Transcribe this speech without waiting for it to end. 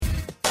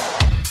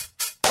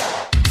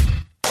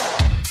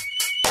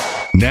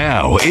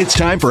Now it's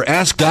time for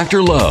Ask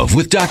Dr. Love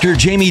with Dr.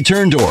 Jamie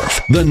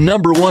Turndorf, the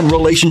 #1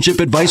 relationship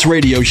advice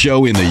radio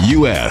show in the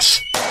U.S.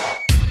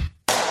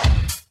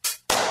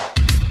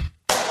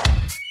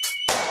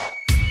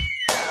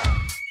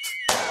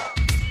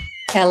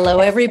 Hello,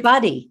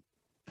 everybody,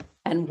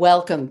 and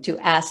welcome to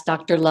Ask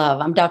Dr.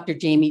 Love. I'm Dr.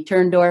 Jamie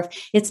Turndorf.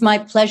 It's my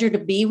pleasure to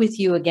be with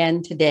you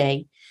again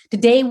today.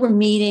 Today, we're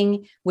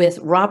meeting with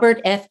Robert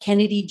F.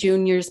 Kennedy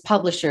Jr.'s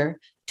publisher,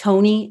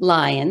 Tony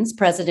Lyons,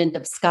 president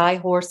of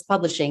Skyhorse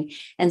Publishing,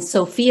 and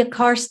Sofia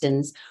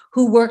Karstens,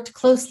 who worked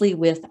closely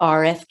with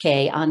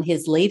RFK on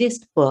his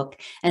latest book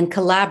and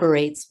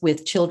collaborates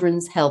with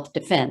Children's Health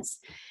Defense.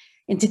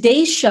 In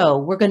today's show,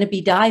 we're going to be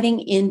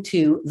diving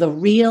into the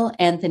real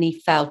Anthony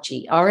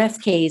Fauci,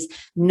 RFK's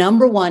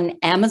 #1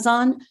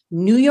 Amazon,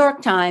 New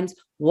York Times,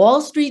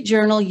 Wall Street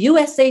Journal,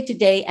 USA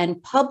Today,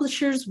 and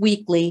Publishers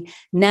Weekly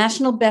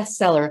national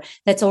bestseller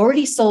that's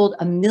already sold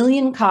 1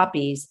 million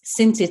copies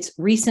since its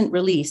recent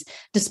release,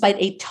 despite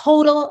a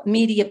total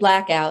media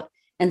blackout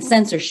and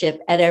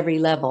censorship at every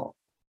level.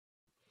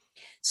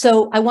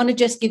 So I want to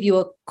just give you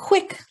a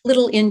quick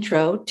little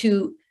intro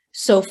to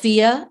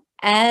Sofia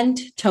and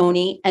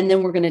Tony, and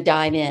then we're going to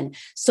dive in.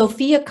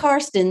 Sofia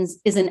Karstens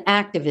is an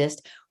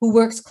activist who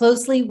works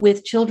closely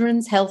with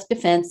Children's Health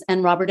Defense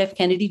and Robert F.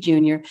 Kennedy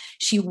Jr.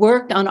 She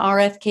worked on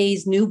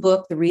RFK's new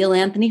book, The Real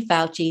Anthony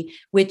Fauci,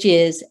 which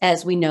is,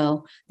 as we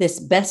know, this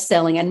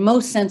best-selling and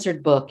most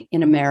censored book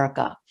in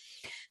America.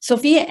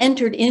 Sofia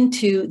entered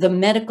into the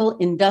medical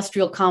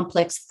industrial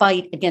complex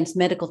fight against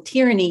medical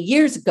tyranny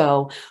years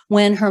ago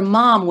when her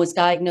mom was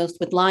diagnosed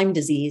with Lyme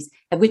disease,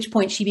 at which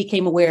point she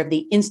became aware of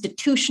the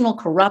institutional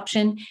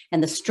corruption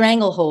and the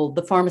stranglehold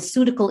the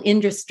pharmaceutical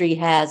industry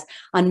has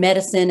on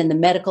medicine and the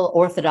medical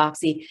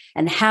orthodoxy,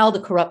 and how the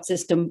corrupt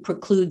system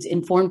precludes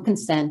informed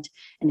consent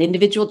and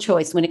individual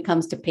choice when it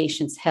comes to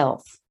patients'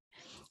 health.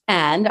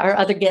 And our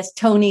other guest,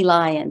 Tony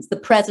Lyons, the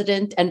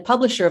president and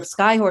publisher of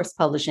Skyhorse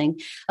Publishing,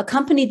 a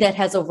company that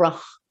has over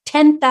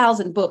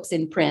 10,000 books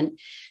in print.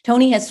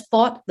 Tony has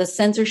fought the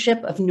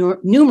censorship of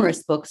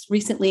numerous books,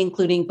 recently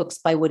including books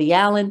by Woody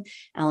Allen,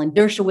 Alan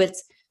Dershowitz,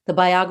 the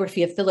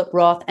biography of Philip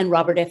Roth, and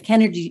Robert F.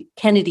 Kennedy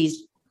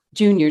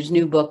Jr.'s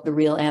new book, The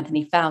Real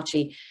Anthony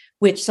Fauci,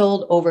 which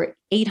sold over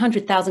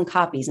 800,000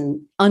 copies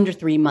in under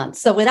 3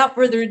 months. So without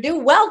further ado,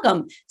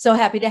 welcome. So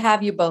happy to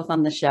have you both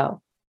on the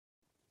show.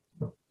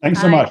 Thanks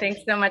so much.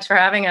 Thanks so much for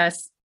having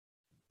us.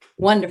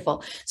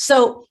 Wonderful.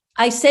 So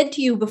I said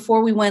to you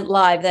before we went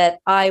live that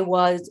I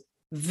was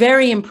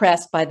very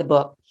impressed by the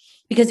book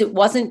because it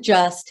wasn't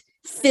just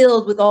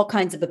filled with all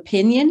kinds of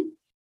opinion,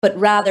 but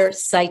rather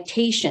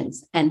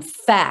citations and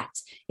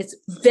facts. It's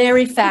a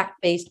very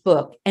fact-based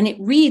book, and it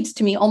reads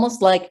to me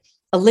almost like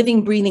a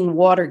living, breathing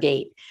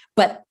Watergate.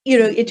 But,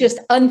 it just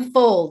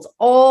unfolds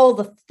all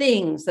the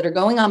things that are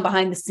going on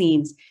behind the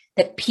scenes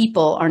that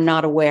people are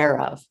not aware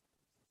of.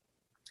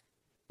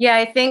 Yeah,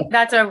 I think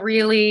that's a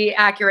really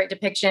accurate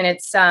depiction.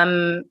 It's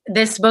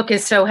this book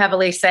is so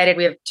heavily cited.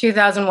 We have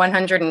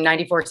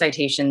 2,194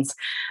 citations.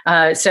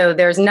 So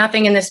there's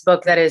nothing in this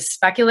book that is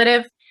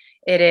speculative.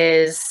 It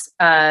is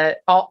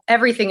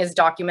everything is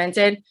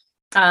documented.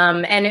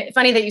 And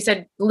funny that you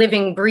said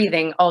living,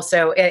 breathing.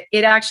 Also,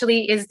 it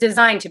actually is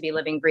designed to be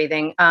living,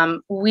 breathing.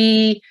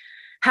 We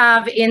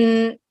have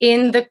in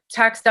the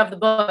text of the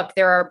book,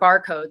 there are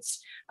barcodes.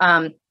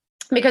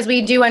 Because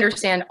we do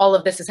understand all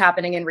of this is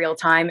happening in real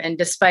time. And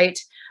despite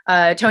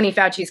Tony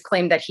Fauci's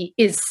claim that he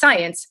is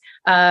science,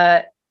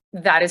 that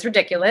is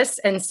ridiculous.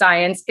 And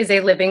science is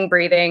a living,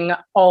 breathing,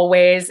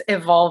 always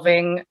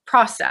evolving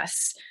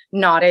process,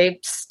 not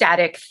a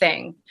static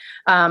thing.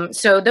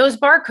 So those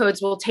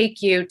barcodes will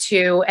take you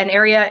to an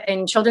area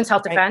in Children's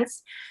Health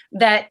Defense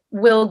that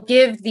will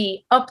give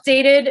the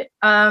updated,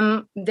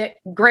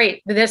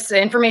 this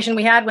information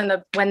we had when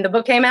the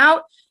book came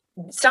out.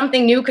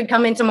 Something new could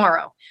come in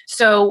tomorrow.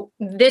 So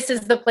this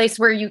is the place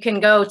where you can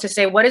go to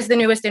say, what is the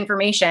newest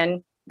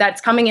information that's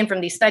coming in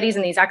from these studies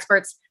and these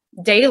experts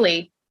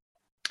daily,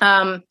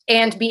 and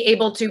be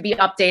able to be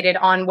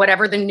updated on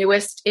whatever the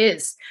newest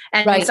is.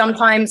 And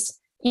sometimes,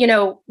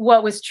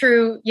 what was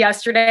true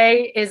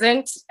yesterday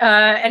isn't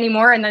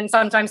anymore. And then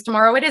sometimes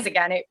tomorrow it is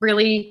again. It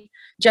really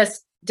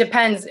just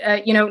depends.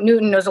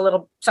 Newton knows a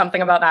little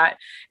something about that.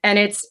 And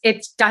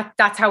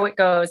that's how it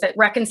goes. That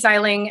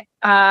reconciling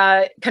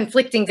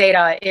conflicting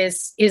data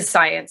is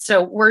science.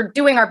 So we're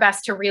doing our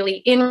best to really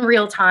in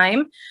real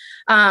time,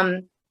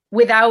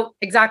 without,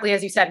 exactly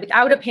as you said,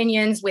 without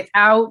opinions,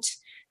 without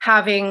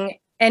having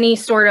any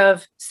sort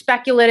of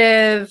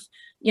speculative,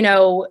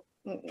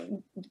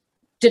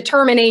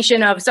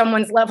 determination of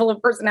someone's level of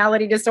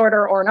personality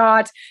disorder or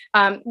not.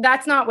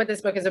 That's not what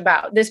this book is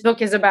about. This book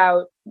is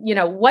about,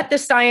 what the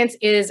science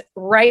is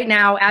right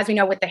now, as we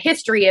know, what the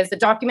history is, the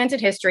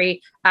documented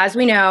history, as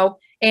we know,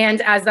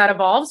 and as that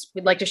evolves,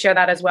 we'd like to share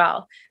that as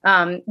well.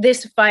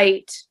 This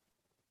fight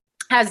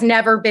has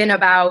never been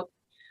about,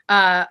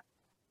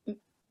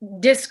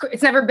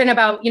 it's never been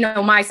about,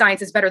 my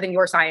science is better than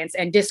your science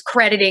and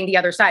discrediting the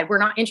other side. We're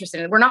not interested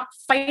in it. We're not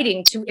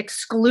fighting to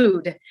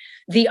exclude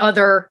the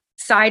other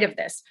side of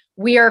this.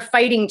 we are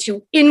fighting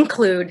to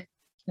include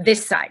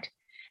this side.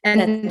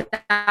 And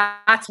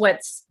that's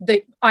what's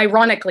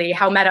ironically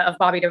how meta of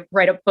Bobby to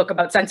write a book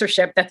about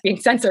censorship that's being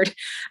censored.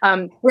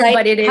 Right.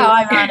 But it is how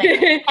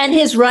ironic. And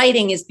his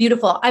writing is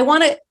beautiful. I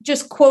want to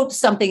just quote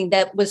something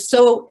that was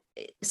so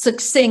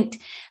succinct.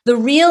 The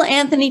real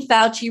Anthony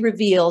Fauci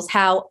reveals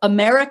how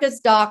America's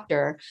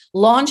doctor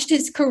launched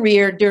his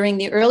career during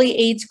the early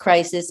AIDS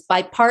crisis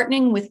by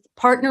partnering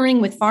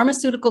with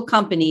pharmaceutical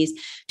companies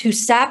to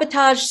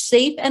sabotage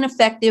safe and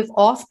effective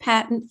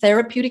off-patent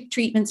therapeutic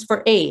treatments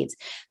for AIDS.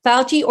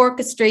 Fauci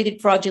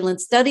orchestrated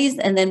fraudulent studies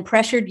and then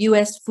pressured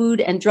U.S.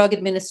 Food and Drug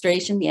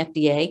Administration, the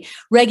FDA,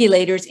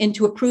 regulators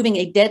into approving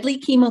a deadly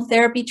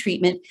chemotherapy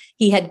treatment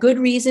he had good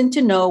reason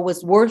to know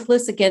was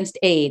worthless against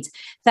AIDS.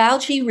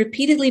 Fauci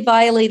repeatedly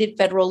violated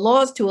federal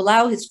laws to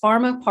allow his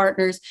pharma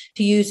partners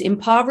to use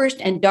impoverished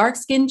and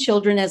dark-skinned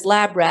children as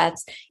lab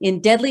rats in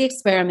deadly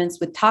experiments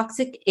with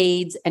toxic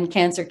AIDS and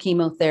cancer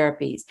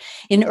chemotherapies.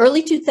 In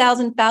early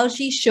 2000,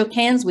 Fauci shook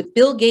hands with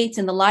Bill Gates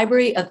in the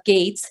Library of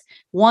Gates,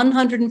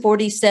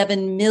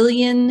 147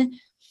 million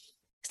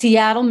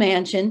Seattle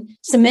mansion,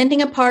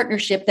 cementing a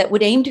partnership that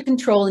would aim to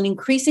control an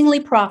increasingly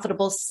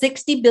profitable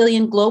 60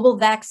 billion global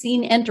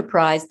vaccine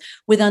enterprise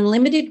with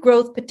unlimited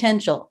growth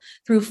potential.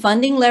 Through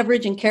funding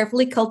leverage and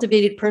carefully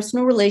cultivated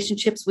personal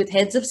relationships with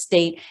heads of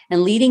state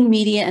and leading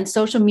media and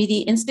social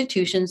media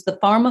institutions, the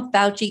Pharma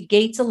Fauci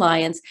Gates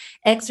Alliance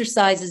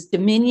exercises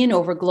dominion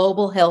over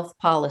global health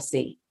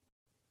policy.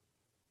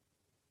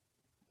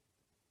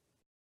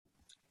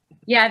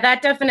 Yeah,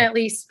 that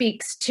definitely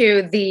speaks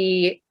to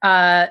the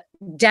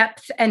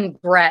depth and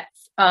breadth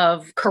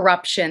of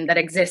corruption that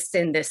exists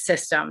in this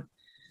system.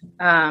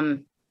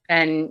 And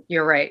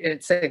you're right,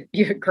 it's a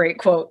great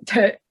quote,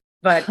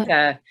 but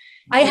I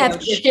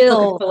have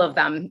chills. Full of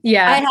them.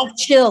 Yeah, I have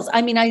chills.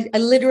 I mean, I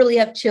literally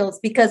have chills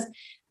because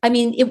I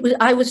mean,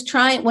 I was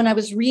trying when I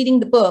was reading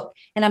the book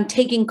and I'm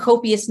taking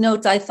copious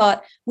notes. I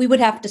thought we would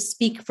have to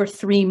speak for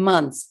 3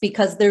 months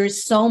because there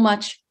is so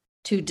much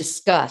to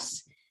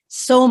discuss.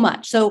 So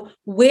much. So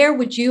where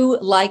would you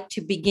like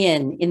to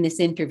begin in this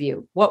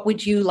interview? What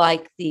would you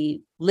like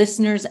the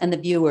listeners and the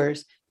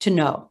viewers to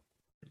know?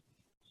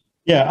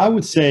 Yeah, I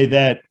would say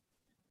that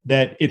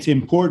it's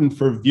important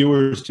for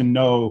viewers to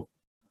know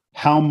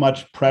how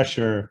much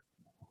pressure,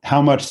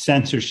 how much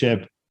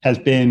censorship has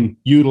been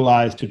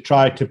utilized to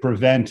try to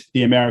prevent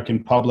the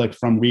American public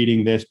from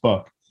reading this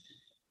book.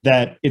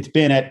 That it's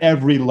been at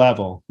every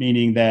level,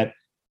 meaning that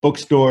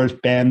bookstores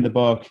banned the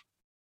book,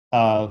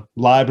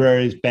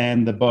 libraries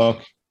banned the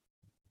book.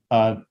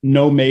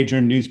 No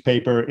major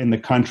newspaper in the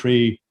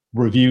country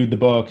reviewed the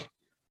book.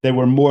 There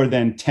were more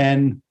than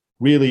 10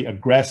 really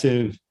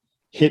aggressive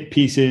hit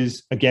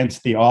pieces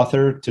against the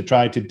author to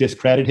try to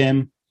discredit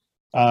him,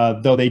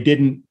 though they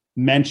didn't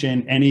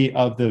mention any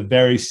of the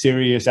very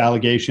serious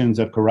allegations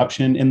of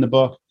corruption in the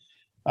book.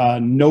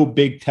 No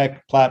big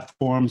tech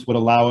platforms would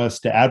allow us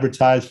to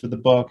advertise for the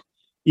book.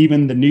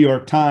 Even the New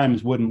York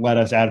Times wouldn't let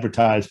us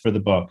advertise for the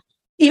book.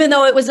 Even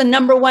though it was a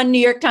 #1 New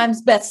York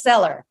Times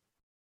bestseller.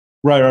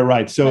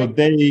 Right. So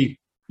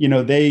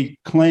they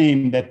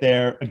claim that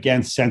they're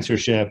against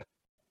censorship,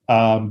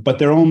 but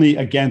they're only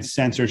against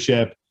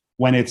censorship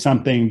when it's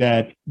something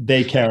that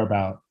they care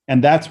about.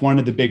 And that's one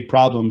of the big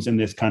problems in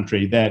this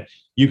country, that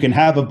you can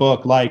have a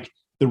book like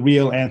The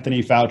Real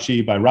Anthony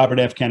Fauci by Robert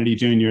F. Kennedy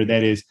Jr.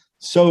 that is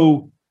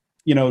so,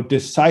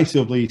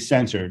 decisively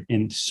censored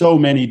in so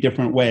many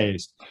different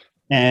ways.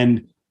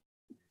 And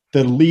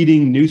the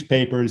leading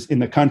newspapers in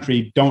the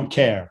country don't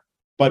care.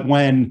 But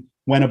when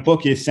a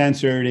book is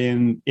censored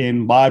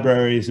in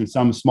libraries in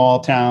some small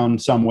town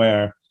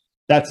somewhere,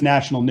 that's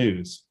national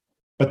news.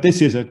 But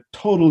this is a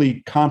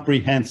totally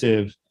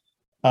comprehensive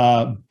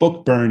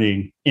book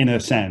burning, in a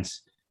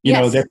sense.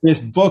 Yes. There's this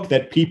book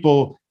that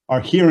people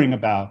are hearing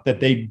about that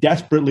they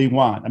desperately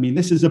want. I mean,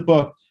 this is a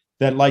book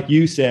that, like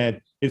you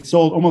said, it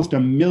sold almost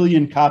 1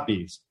 million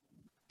copies,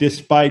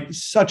 despite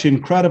such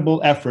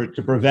incredible effort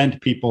to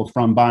prevent people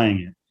from buying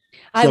it.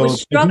 I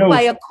was struck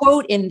by a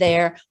quote in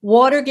there.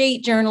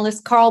 Watergate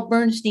journalist Carl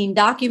Bernstein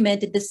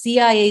documented the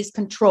CIA's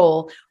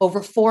control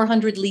over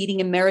 400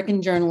 leading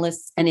American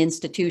journalists and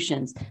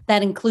institutions.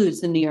 That includes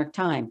the New York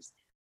Times.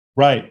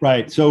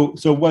 Right. So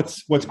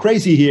what's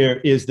crazy here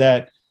is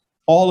that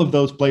all of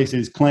those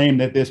places claim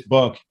that this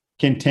book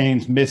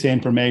contains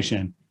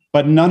misinformation,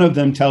 but none of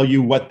them tell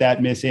you what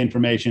that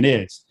misinformation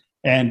is.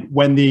 And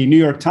when the New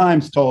York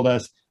Times told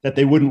us that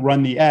they wouldn't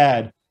run the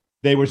ad,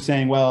 they were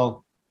saying,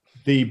 well,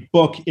 the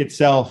book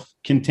itself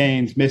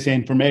contains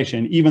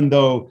misinformation, even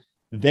though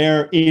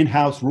their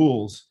in-house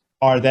rules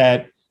are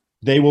that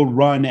they will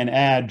run an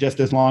ad just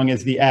as long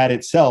as the ad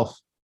itself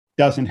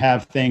doesn't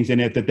have things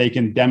in it that they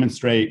can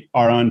demonstrate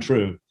are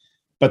untrue.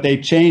 But they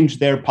changed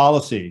their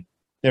policy,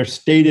 their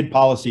stated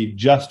policy,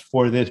 just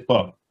for this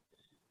book,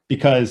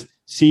 because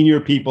senior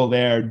people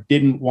there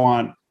didn't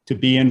want to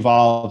be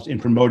involved in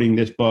promoting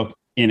this book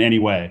in any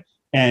way.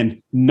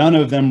 And none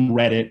of them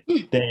read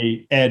it.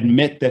 They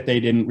admit that they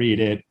didn't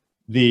read it.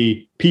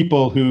 The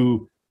people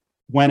who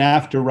went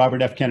after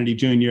Robert F. Kennedy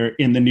Jr.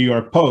 in the New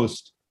York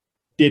Post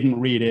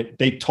didn't read it.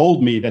 They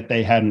told me that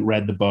they hadn't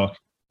read the book,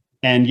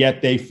 and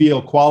yet they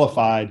feel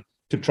qualified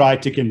to try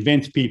to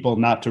convince people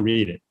not to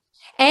read it.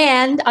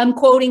 And I'm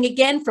quoting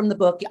again from the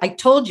book. I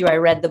told you I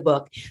read the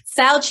book.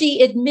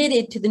 Fauci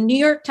admitted to the New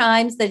York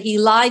Times that he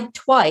lied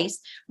twice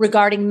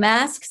regarding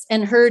masks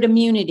and herd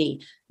immunity.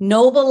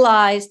 Noble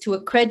lies to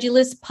a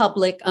credulous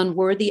public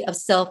unworthy of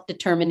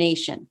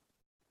self-determination.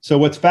 So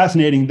what's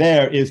fascinating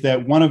there is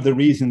that one of the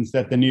reasons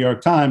that the New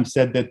York Times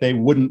said that they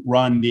wouldn't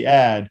run the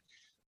ad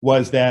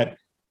was that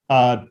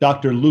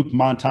Dr. Luc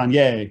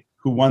Montagnier,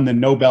 who won the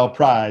Nobel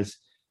Prize,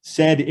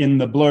 said in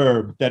the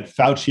blurb that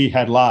Fauci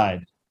had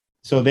lied.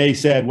 So they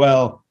said,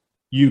 well,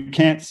 you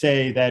can't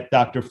say that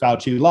Dr.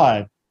 Fauci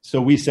lied.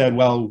 So we said,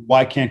 well,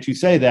 why can't you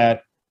say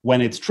that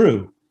when it's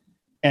true?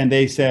 And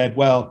they said,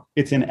 well,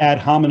 it's an ad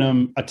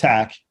hominem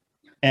attack,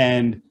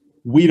 and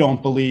we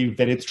don't believe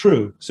that it's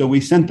true. So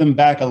we sent them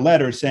back a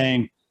letter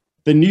saying,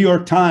 the New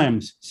York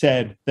Times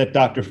said that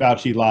Dr.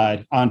 Fauci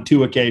lied on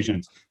 2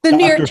 occasions. The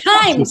New York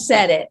Times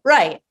said it,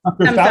 right.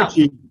 Dr.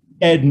 Fauci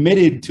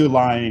admitted to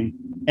lying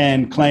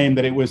and claimed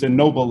that it was a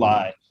noble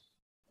lie.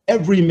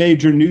 Every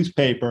major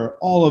newspaper,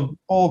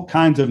 all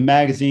kinds of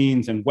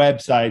magazines and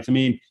websites. I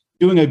mean,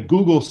 doing a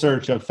Google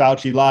search of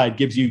Fauci lied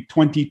gives you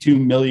 22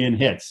 million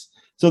hits.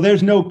 So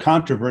there's no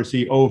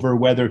controversy over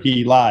whether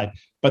he lied.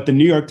 But the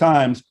New York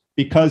Times,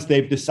 because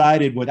they've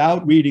decided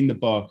without reading the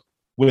book,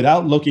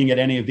 without looking at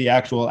any of the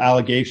actual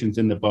allegations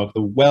in the book,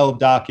 the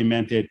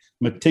well-documented,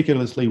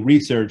 meticulously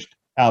researched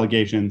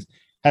allegations,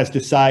 has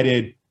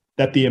decided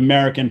that the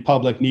American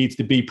public needs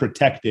to be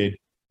protected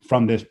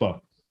from this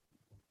book.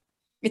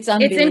 It's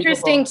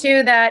interesting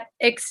too that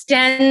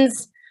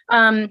extends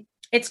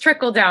it's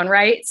trickle down,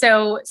 right?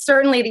 So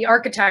certainly the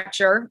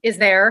architecture is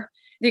there.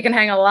 You can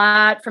hang a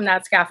lot from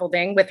that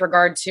scaffolding with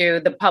regard to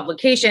the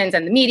publications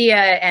and the media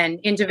and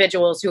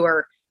individuals who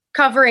are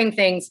covering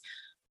things.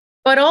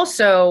 But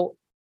also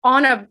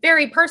on a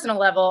very personal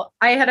level,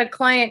 I had a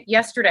client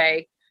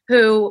yesterday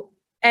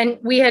and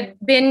we had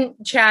been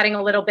chatting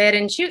a little bit,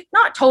 and she's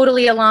not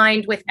totally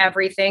aligned with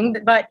everything,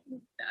 but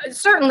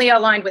certainly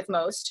aligned with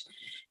most.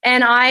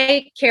 And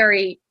I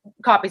carry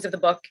copies of the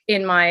book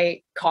in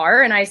my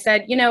car. And I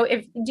said,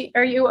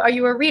 are you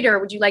a reader?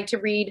 Would you like to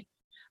read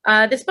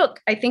this book?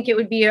 I think it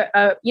would be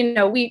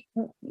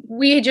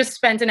we just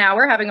spent an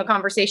hour having a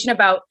conversation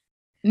about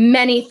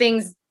many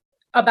things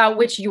about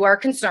which you are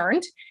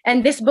concerned.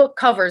 And this book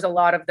covers a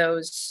lot of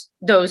those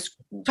topics.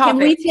 Can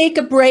we take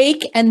a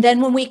break? And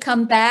then when we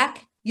come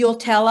back, you'll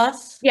tell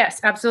us? Yes,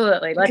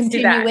 absolutely. Let's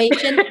do that.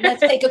 Let's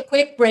take a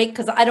quick break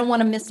because I don't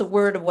want to miss a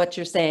word of what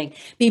you're saying.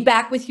 Be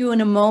back with you in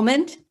a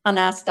moment on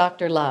Ask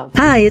Dr. Love.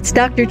 Hi, it's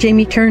Dr.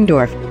 Jamie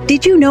Turndorf.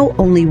 Did you know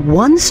only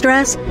one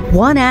stress,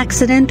 one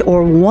accident,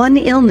 or one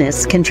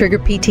illness can trigger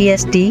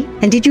PTSD?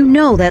 And did you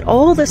know that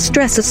all the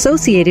stress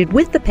associated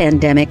with the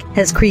pandemic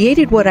has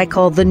created what I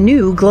call the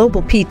new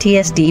global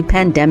PTSD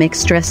pandemic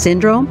stress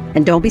syndrome?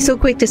 And don't be so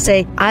quick to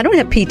say, I don't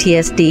have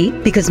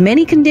PTSD, because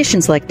many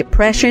conditions like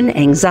depression,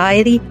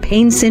 anxiety,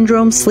 pain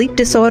syndrome, sleep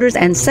disorders,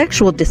 and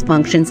sexual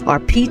dysfunctions are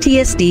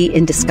PTSD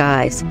in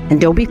disguise.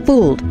 And don't be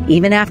fooled.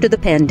 Even after the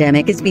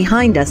pandemic is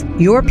behind us,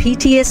 your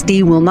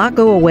PTSD will not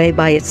go away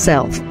by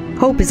itself.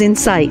 Hope is in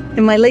sight.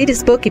 In my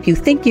latest book, If You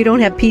Think You Don't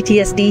Have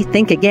PTSD,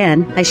 Think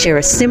Again, I share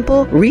a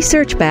simple,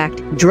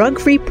 research-backed,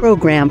 drug-free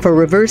program for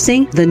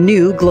reversing the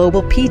new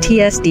global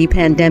PTSD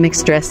pandemic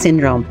stress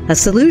syndrome, a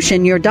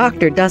solution your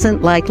doctor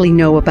doesn't likely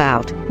know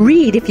about.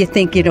 Read If You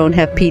Think You Don't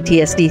Have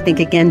PTSD, Think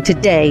Again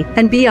today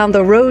and be on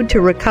the road to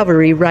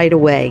recovery right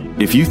away.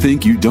 If You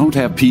Think You Don't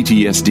Have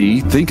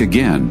PTSD, Think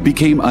Again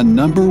became a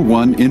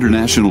 #1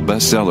 international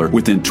bestseller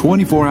within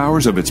 24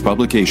 hours of its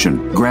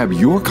publication. Grab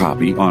your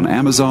copy on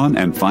Amazon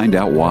and find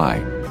out why.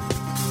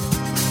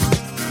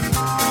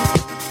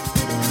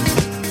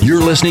 You're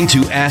listening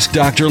to Ask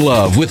Dr.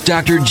 Love with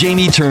Dr.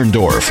 Jamie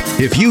Turndorf.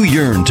 If you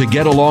yearn to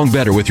get along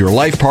better with your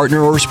life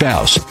partner or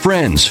spouse,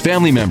 friends,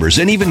 family members,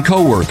 and even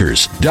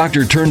coworkers,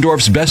 Dr.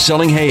 Turndorf's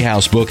best-selling Hay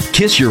House book,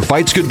 Kiss Your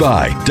Fights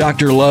Goodbye,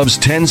 Dr. Love's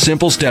 10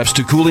 Simple Steps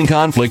to Cooling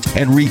Conflict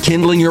and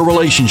Rekindling Your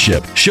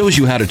Relationship, shows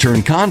you how to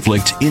turn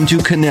conflict into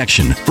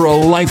connection for a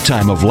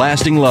lifetime of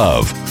lasting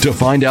love. To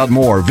find out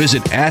more,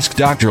 visit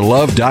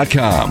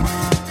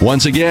AskDrLove.com.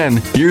 Once again,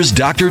 here's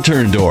Dr.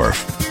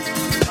 Turndorf.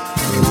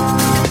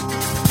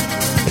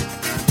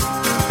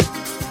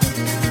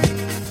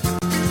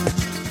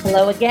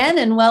 Hello again,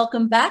 and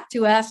welcome back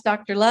to Ask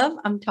Dr. Love.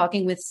 I'm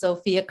talking with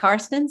Sofia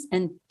Karstens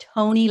and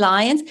Tony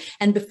Lyons.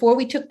 And before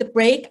we took the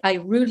break, I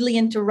rudely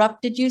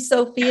interrupted you,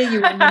 Sofia.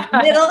 You were in the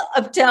middle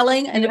of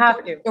telling an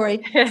important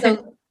story.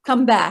 So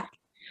come back.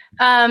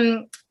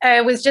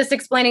 I was just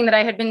explaining that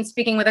I had been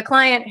speaking with a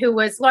client who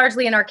was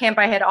largely in our camp.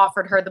 I had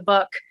offered her the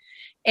book,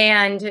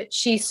 and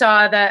she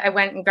saw that I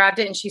went and grabbed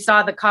it, and she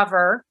saw the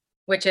cover,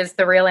 which is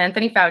the real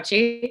Anthony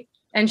Fauci.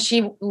 And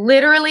she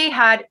literally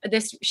had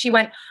this, she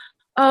went,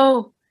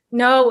 "Oh,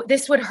 no,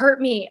 this would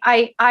hurt me.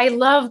 I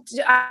love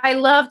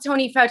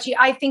Tony Fauci.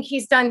 I think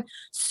he's done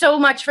so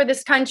much for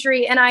this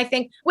country." And I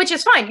think, which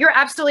is fine. You're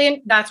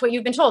absolutely, that's what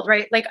you've been told,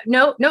 right? Like,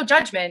 no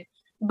judgment,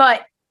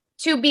 but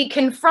to be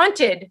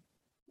confronted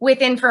with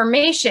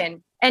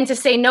information. And to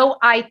say, no,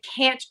 I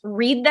can't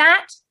read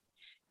that.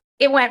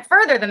 It went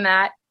further than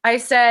that. I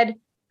said,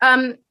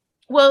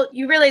 well,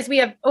 you realize we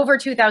have over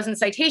 2,000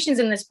 citations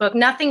in this book.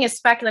 Nothing is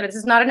speculative. This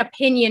is not an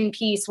opinion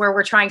piece where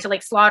we're trying to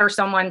like slaughter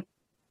someone.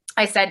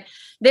 I said,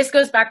 this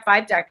goes back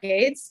 5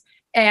 decades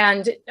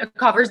and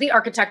covers the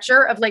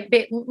architecture of like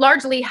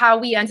largely how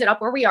we ended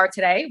up where we are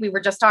today. We were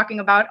just talking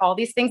about all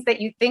these things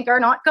that you think are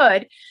not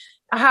good,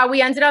 how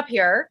we ended up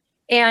here.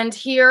 And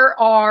here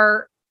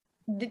are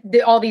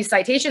all these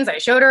citations. I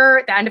showed her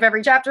at the end of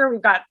every chapter.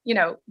 We've got,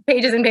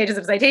 pages and pages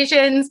of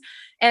citations.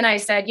 And I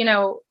said,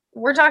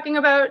 we're talking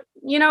about,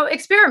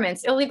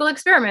 experiments, illegal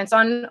experiments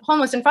on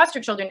homeless and foster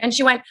children. And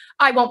she went,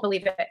 I won't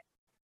believe it.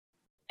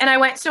 And I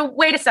went, so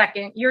wait a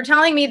second. You're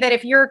telling me that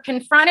if you're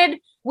confronted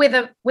with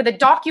a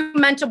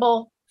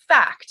documentable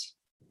fact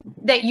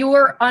that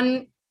you're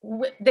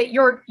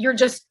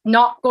just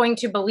not going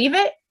to believe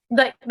it?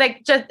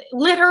 Like just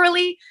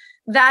literally,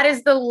 that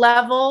is the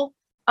level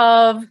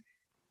of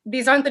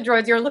these aren't the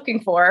droids you're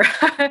looking for.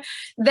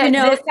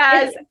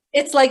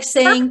 It's like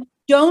saying,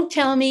 don't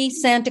tell me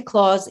Santa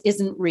Claus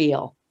isn't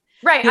real.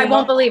 Right. I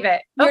won't believe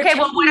it. Okay.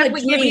 Well, what if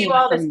we give you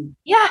all this?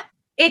 Yeah.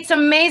 It's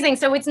amazing.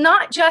 So it's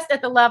not just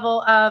at the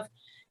level of,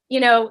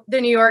 the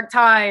New York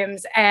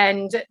Times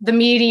and the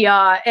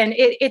media and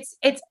it's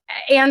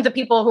and the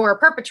people who are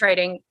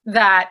perpetrating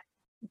that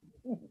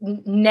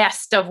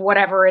nest of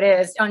whatever it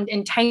is,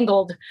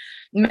 entangled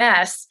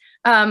mess.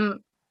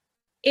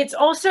 It's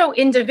also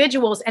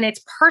individuals and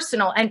it's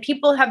personal, and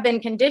people have been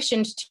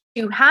conditioned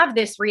to have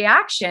this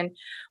reaction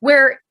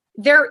where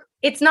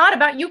it's not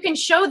about, you can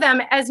show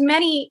them as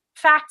many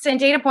facts and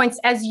data points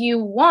as you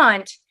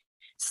want,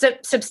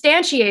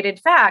 substantiated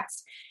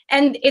facts.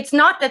 And it's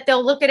not that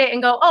they'll look at it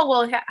and go, oh,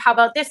 well, how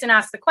about this? And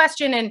ask the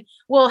question. And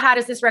well, how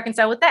does this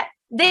reconcile with that?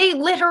 They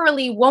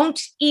literally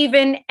won't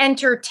even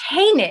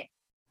entertain it.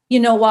 You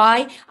know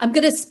why? I'm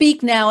going to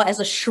speak now as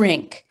a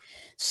shrink.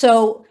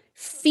 So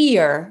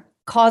fear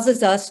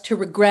causes us to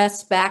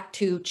regress back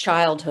to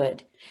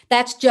childhood.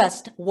 That's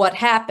just what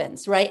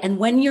happens, right? And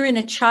when you're in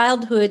a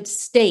childhood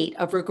state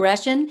of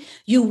regression,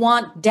 you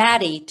want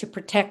daddy to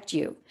protect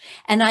you.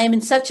 And I am in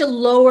such a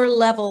lower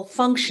level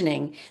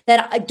functioning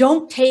that I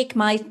don't take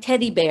my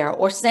teddy bear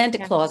or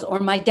Santa Claus or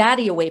my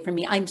daddy away from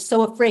me. I'm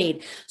so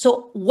afraid.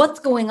 So what's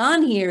going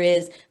on here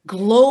is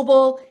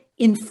global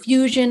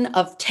infusion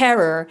of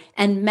terror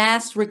and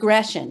mass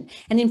regression.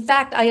 And in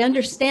fact, I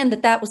understand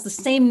that was the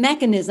same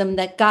mechanism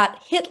that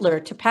got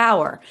Hitler to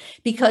power,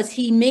 because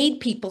he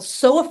made people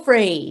so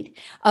afraid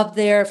of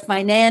their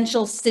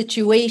financial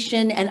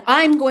situation and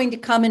I'm going to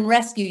come and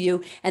rescue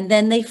you. And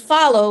then they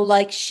follow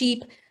like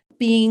sheep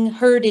being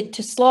herded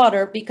to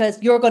slaughter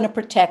because you're going to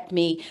protect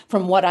me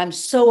from what I'm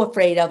so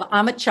afraid of.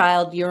 I'm a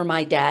child, you're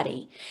my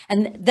daddy.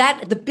 And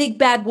that the big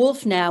bad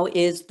wolf now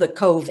is the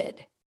COVID.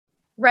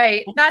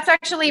 Right. That's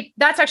actually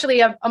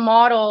a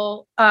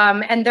model.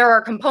 And there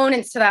are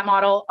components to that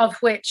model, of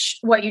which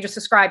what you just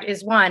described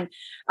is one.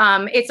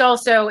 It's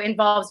also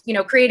involves,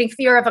 creating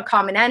fear of a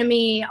common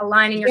enemy,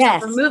 aligning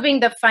yourself,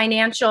 removing the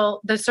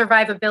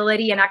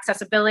survivability and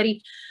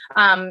accessibility,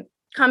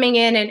 coming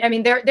in. And I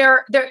mean,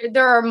 there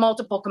are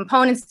multiple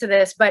components to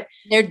this, but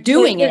they're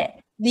doing it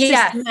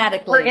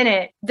systematically. We're in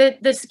it.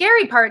 The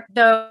scary part,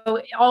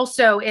 though,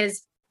 also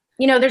is,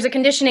 there's a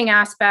conditioning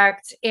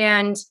aspect,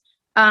 and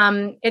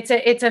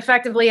it's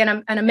effectively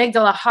an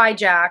amygdala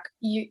hijack.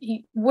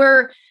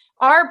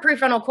 Our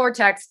prefrontal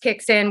cortex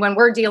kicks in when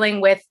we're dealing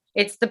with,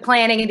 it's the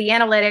planning and the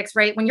analytics,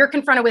 right? When you're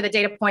confronted with a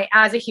data point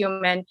as a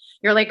human,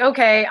 you're like,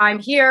 okay, I'm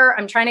here,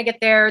 I'm trying to get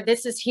there.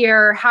 This is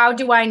here. How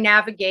do I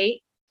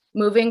navigate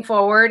moving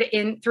forward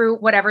through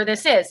whatever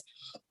this is?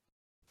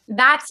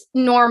 That's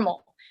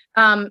normal.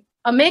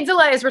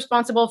 Amygdala is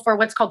responsible for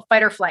what's called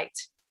fight or flight.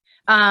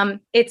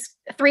 It's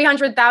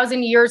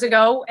 300,000 years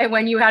ago, and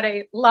when you had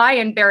a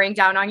lion bearing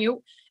down on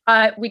you,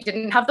 we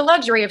didn't have the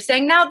luxury of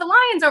saying, now the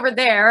lion's over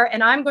there,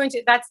 and I'm going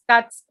to,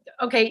 that's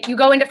okay. You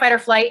go into fight or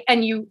flight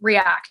and you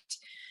react,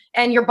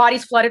 and your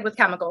body's flooded with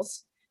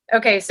chemicals.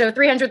 Okay, so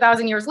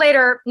 300,000 years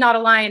later, not a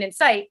lion in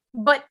sight,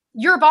 but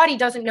your body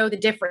doesn't know the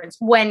difference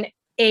when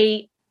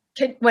a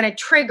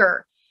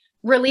trigger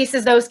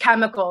releases those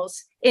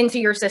chemicals into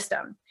your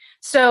system.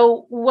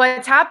 So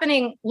what's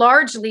happening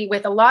largely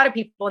with a lot of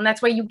people, and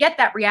that's why you get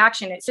that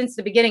reaction since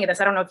the beginning of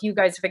this. I don't know if you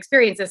guys have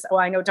experienced this. Well,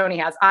 I know Tony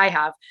has, I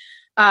have.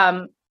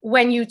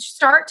 When you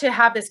start to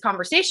have this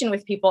conversation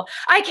with people,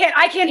 I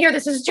can't hear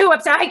this. This is too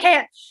upset. I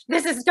can't,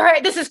 this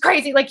is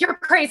crazy. Like, you're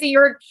crazy.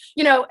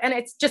 And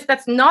it's just,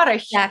 that's not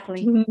a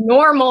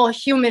normal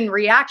human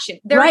reaction.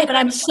 Right. But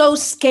I'm so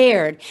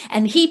scared.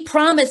 And he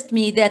promised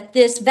me that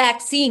this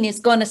vaccine is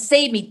going to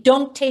save me.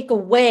 Don't take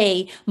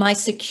away my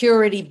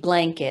security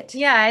blanket.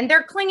 Yeah. And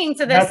they're clinging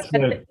to this.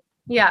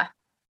 Yeah.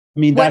 I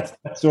mean, that's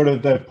sort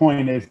of the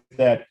point, is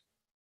that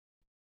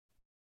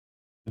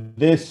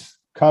this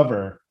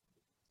cover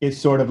is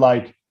sort of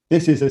like,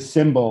 this is a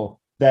symbol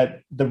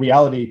that the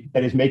reality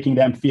that is making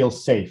them feel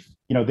safe.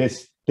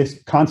 This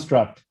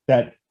construct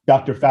that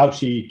Dr.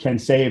 Fauci can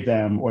save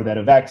them, or that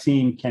a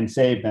vaccine can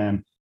save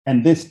them,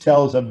 And this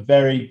tells a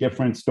very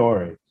different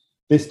story.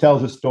 This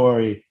tells a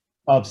story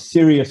of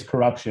serious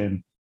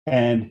corruption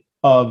and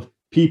of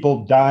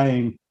people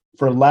dying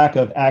for lack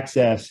of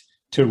access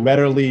to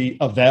readily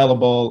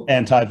available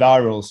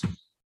antivirals,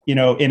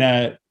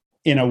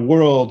 in a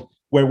world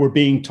where we're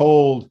being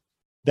told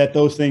that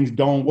those things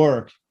don't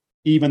work,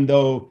 even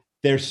though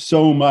there's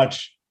so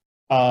much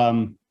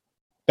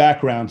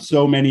background,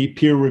 so many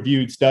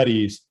peer-reviewed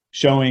studies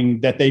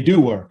showing that they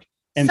do work.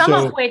 And some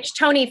of which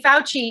Tony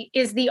Fauci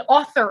is the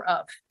author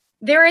of.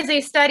 There is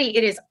a study,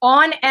 it is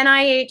on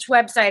NIH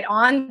website,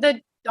 on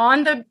the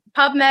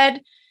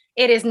PubMed,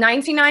 it is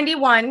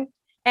 1991,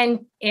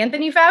 and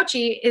Anthony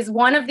Fauci is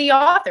one of the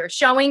authors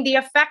showing the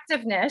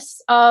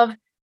effectiveness of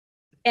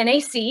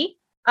NAC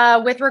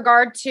with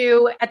regard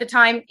to, at the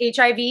time,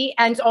 HIV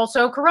and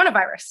also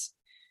coronavirus.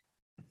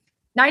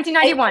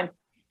 1991.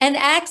 And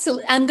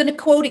Axel, I'm going to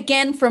quote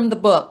again from the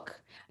book.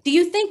 Do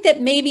you think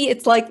that maybe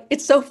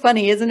it's so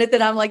funny, isn't it,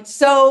 that I'm like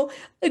so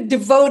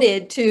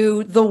devoted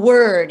to the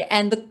word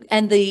and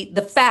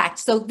the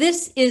facts? So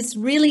this is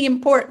really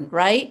important,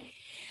 right?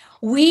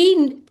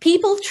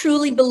 People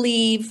truly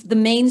believe the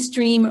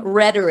mainstream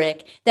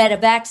rhetoric that a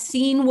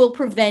vaccine will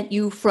prevent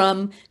you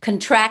from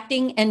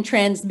contracting and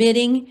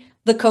transmitting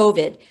the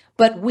COVID.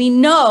 But we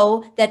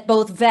know that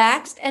both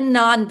vaxxed and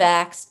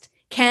non-vaxxed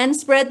can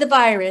spread the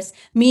virus,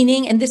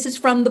 meaning, and this is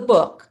from the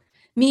book,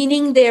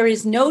 meaning there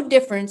is no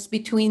difference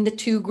between the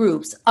two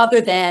groups other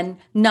than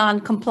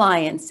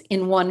non-compliance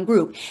in one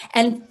group.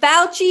 And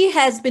Fauci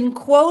has been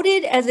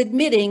quoted as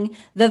admitting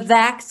the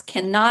vax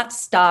cannot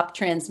stop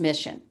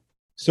transmission.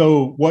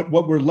 So what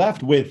we're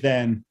left with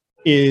then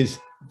is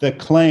the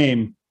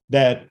claim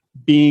that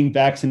being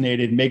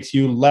vaccinated makes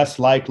you less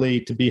likely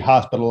to be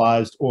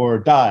hospitalized or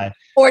die.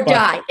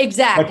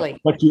 Exactly.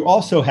 What you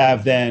also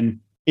have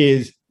then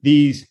is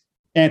these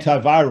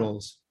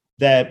antivirals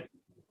that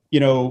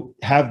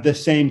have the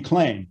same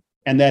claim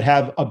and that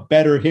have a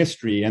better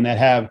history and that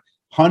have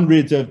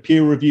hundreds of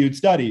peer-reviewed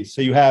studies.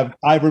 So you have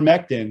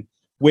ivermectin,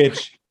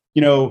 which,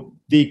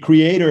 the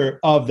creator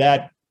of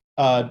that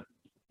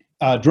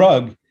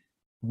drug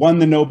won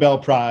the Nobel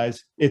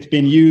Prize. It's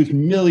been used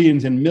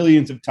millions and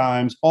millions of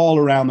times all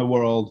around the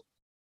world,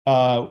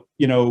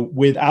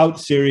 without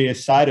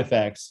serious side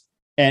effects.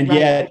 And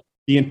yet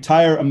the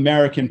entire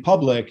American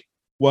public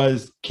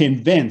was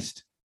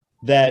convinced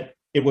that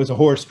it was a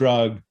horse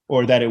drug,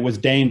 or that it was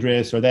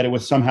dangerous, or that it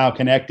was somehow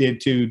connected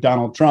to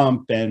Donald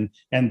Trump, and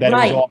that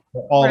it was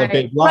all a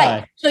big lie.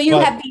 Right. So you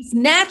have these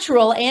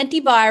natural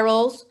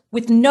antivirals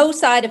with no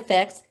side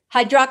effects.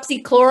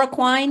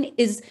 Hydroxychloroquine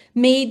is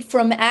made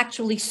from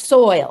actually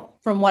soil,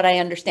 from what I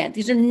understand.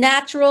 These are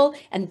natural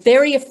and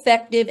very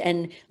effective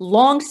and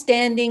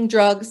long-standing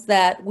drugs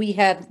that we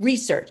have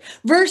researched,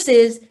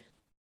 versus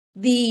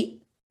the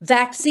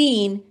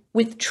vaccine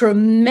with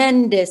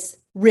tremendous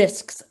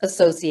risks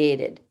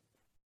associated.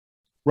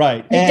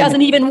 Right. It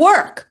doesn't even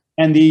work.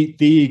 And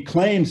the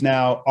claims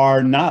now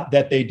are not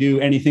that they do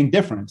anything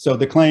different. So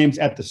the claims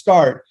at the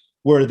start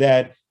were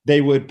that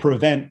they would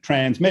prevent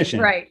transmission.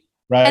 Right.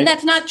 And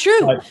that's not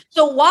true. Right.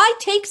 So why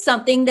take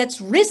something that's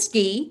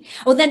risky?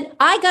 Well, then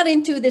I got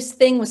into this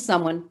thing with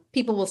someone.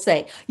 People will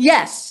say,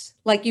 yes,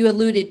 like you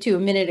alluded to a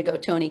minute ago,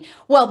 Tony.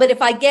 Well, but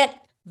if I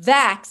get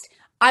vaxxed,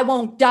 I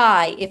won't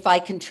die if I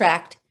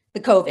contract the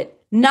COVID.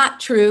 Not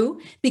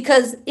true,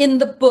 because in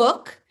the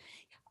book,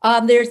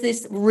 there's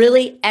this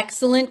really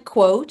excellent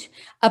quote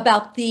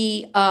about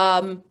the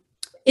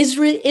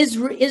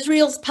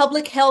Israel's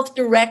public health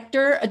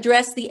director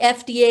addressed the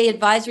FDA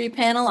advisory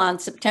panel on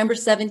September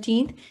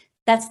 17th.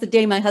 That's the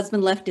day my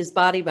husband left his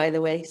body, by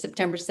the way,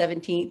 September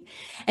 17th.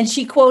 And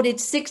she quoted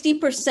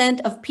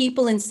 60% of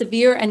people in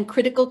severe and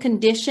critical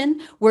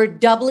condition were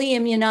doubly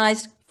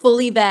immunized,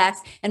 fully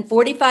vaxxed, and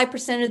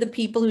 45% of the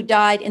people who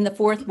died in the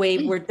fourth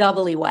wave were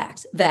doubly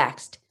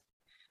vaxxed.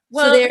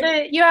 Well,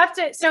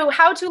 so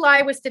how to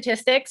lie with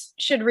statistics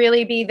should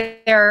really be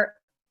their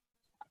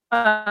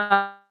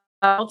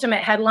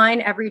ultimate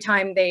headline every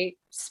time they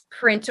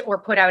print or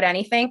put out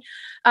anything.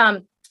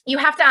 You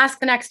have to ask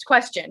the next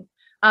question,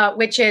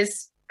 which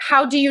is,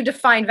 how do you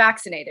define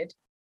vaccinated?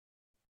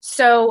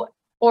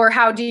 Or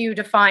how do you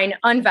define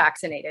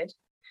unvaccinated?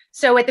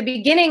 So at the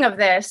beginning of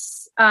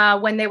this,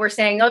 when they were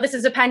saying, oh, this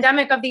is a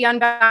pandemic of the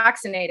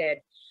unvaccinated.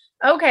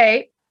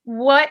 Okay,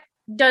 what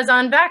does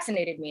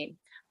unvaccinated mean?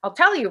 I'll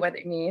tell you what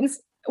it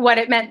means. What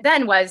it meant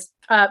then was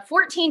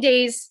 14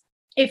 days.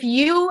 If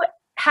you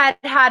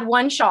had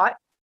one shot,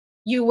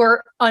 you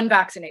were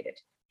unvaccinated.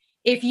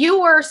 If you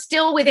were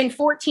still within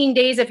 14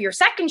 days of your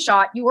second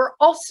shot, you were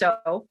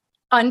also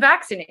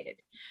unvaccinated.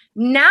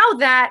 Now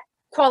that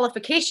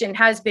qualification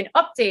has been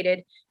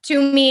updated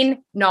to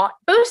mean not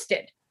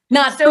boosted.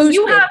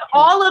 You have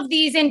all of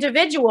these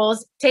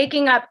individuals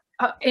taking up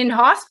in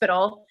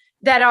hospital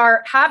that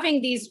are having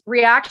these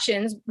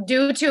reactions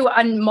due to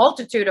a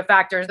multitude of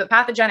factors, the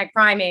pathogenic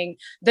priming,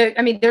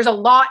 there's a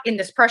lot in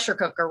this pressure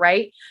cooker,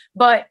 right?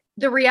 But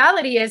the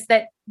reality is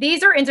that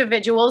these are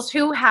individuals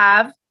who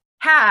have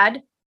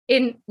had,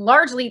 in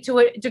largely to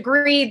a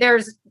degree,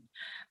 there's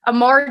a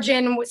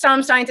margin.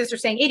 Some scientists are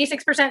saying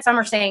 86%, some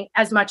are saying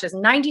as much as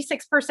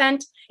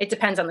 96%. It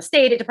depends on the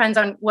state, it depends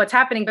on what's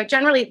happening, but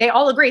generally they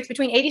all agree it's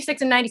between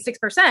 86 and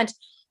 96%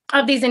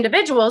 of these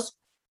individuals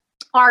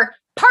are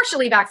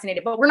partially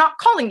vaccinated, but we're not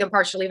calling them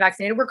partially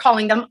vaccinated, we're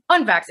calling them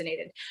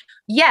unvaccinated.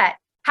 Yet,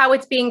 how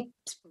it's being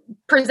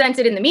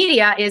presented in the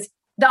media is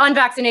the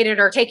unvaccinated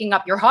are taking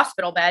up your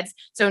hospital beds.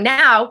 So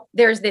now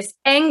there's this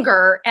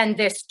anger and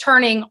this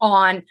turning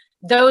on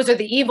those are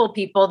the evil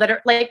people that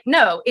are like,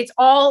 no, it's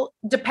all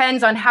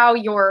depends on how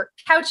you're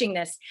couching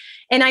this.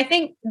 And I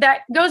think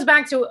that goes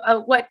back to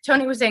what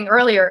Tony was saying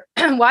earlier,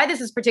 why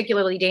this is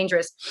particularly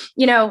dangerous.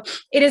 You know,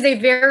 it is a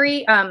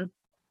very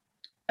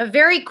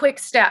quick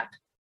step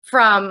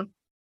from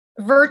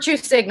virtue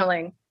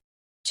signaling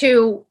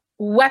to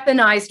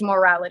weaponized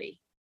morality.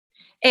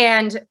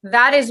 And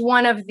that is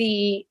one of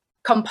the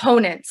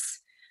components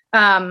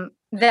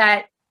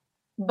that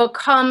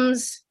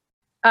becomes,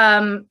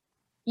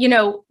 you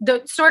know,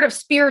 the sort of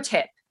spear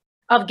tip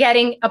of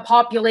getting a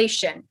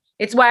population.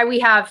 It's why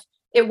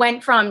it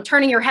went from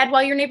turning your head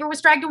while your neighbor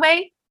was dragged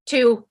away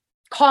to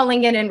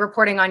calling in and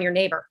reporting on your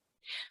neighbor.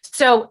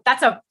 So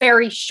that's a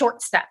very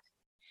short step.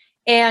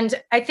 And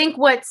I think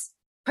what's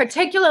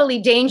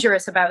particularly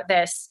dangerous about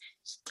this,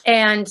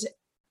 and,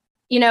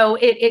 you know,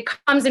 it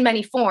comes in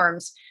many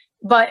forms,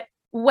 but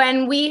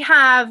when we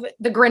have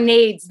the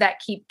grenades that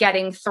keep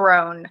getting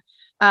thrown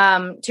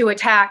to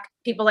attack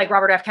people like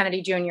Robert F.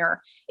 Kennedy Jr.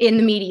 in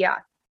the media,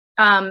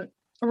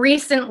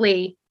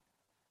 recently,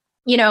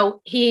 you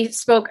know, he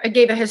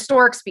gave a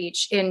historic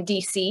speech in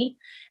DC.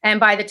 And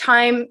by the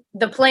time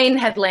the plane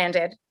had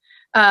landed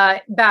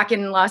back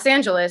in Los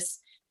Angeles,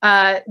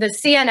 the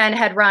CNN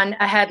had run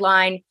a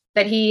headline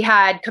that he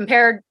had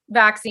compared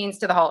vaccines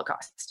to the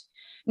Holocaust.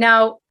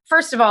 Now,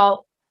 first of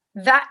all,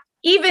 that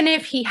even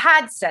if he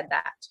had said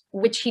that,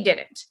 which he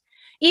didn't,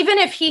 even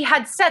if he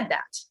had said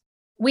that,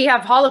 we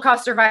have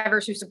Holocaust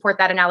survivors who support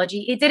that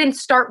analogy. It didn't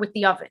start with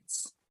the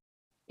ovens.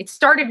 It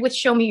started with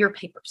show me your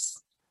papers.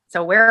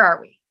 So where are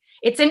we?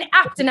 It's an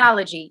apt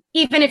analogy,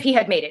 even if he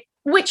had made it,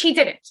 which he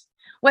didn't.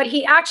 What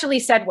he actually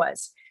said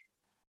was,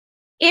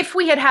 if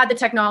we had had the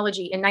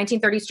technology in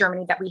 1930s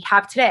Germany that we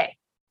have today,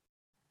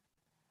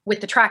 with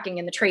the tracking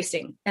and the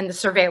tracing and the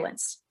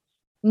surveillance,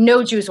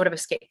 no Jews would have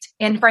escaped.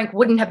 Anne Frank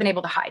wouldn't have been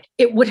able to hide.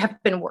 It would have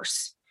been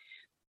worse.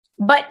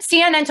 But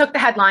CNN took the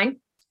headline,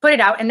 put it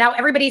out, and now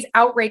everybody's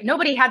outraged.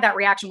 Nobody had that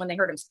reaction when they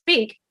heard him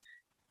speak.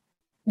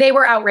 They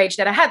were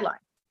outraged at a headline.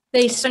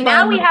 So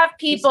now we have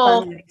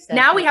people,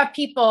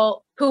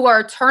 who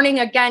are turning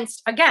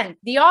against, again,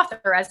 the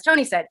author, as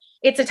Tony said.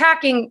 It's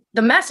attacking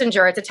the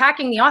messenger, it's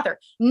attacking the author.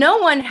 No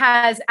one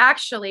has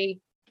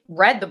actually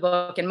read the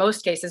book in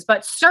most cases,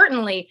 but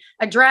certainly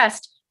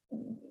addressed.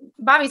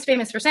 Bobby's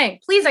famous for saying,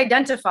 please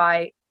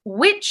identify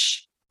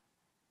which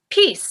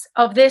piece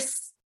of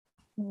this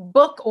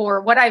book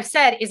or what I've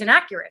said is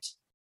inaccurate.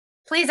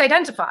 Please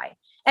identify.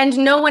 And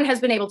no one has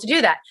been able to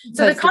do that.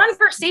 So the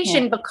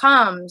conversation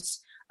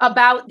becomes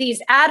about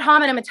these ad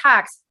hominem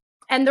attacks.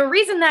 And the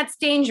reason that's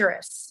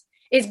dangerous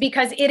is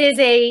because it is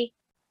a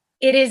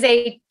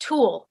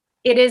tool,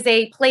 it is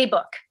a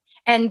playbook,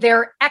 and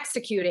they're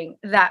executing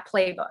that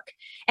playbook.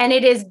 And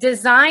it is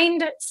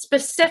designed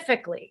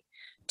specifically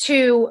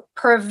to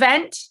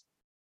prevent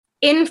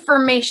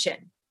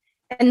information.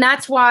 And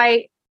that's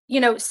why, you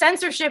know,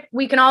 censorship,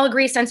 we can all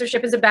agree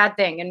censorship is a bad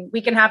thing, and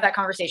we can have that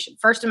conversation.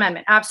 First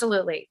Amendment,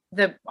 absolutely,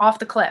 off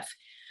the cliff.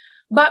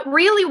 But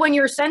really, when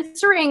you're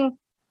censoring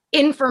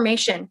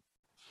information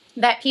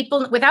that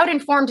people, without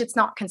informed, it's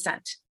not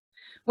consent.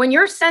 When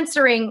you're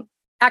censoring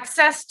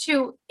access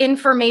to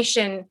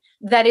information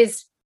that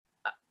is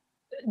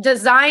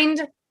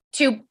designed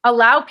to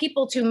allow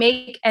people to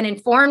make an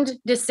informed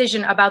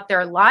decision about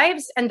their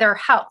lives and their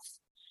health,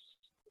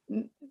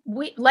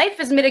 life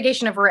is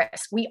mitigation of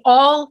risk. We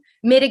all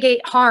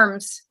mitigate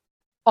harms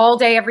all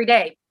day, every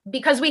day,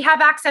 because we have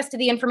access to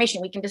the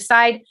information. We can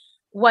decide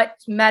what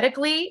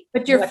medically.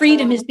 But your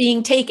freedom is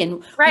being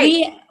taken.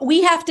 Right.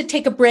 We have to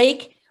take a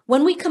break.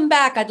 When we come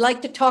back, I'd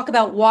like to talk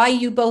about why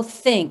you both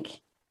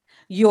think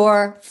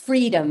your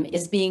freedom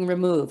is being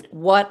removed.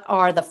 What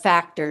are the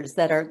factors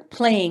that are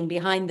playing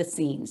behind the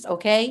scenes?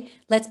 Okay,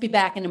 let's be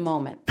back in a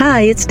moment.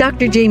 Hi, it's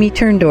Dr. Jamie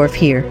Turndorf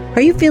here.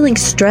 Are you feeling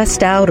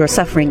stressed out or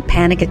suffering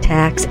panic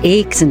attacks,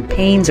 aches and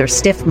pains or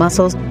stiff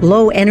muscles,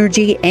 low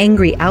energy,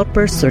 angry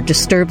outbursts or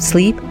disturbed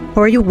sleep?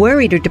 Or are you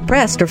worried or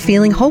depressed or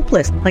feeling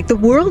hopeless, like the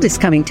world is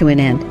coming to an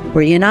end?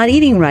 Or you're not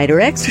eating right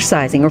or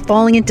exercising or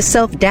falling into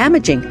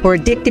self-damaging or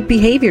addictive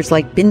behaviors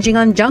like binging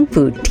on junk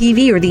food,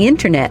 TV, or the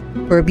internet?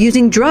 Or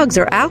abusing drugs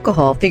or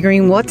alcohol,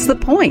 figuring what's the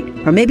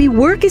point? Or maybe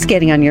work is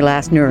getting on your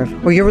last nerve,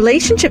 or your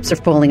relationships are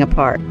falling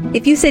apart.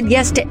 If you said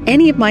yes to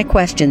any of my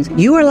questions,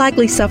 you are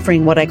likely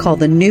suffering what I call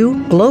the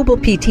new global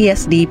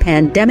PTSD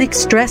pandemic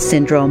stress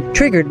syndrome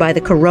triggered by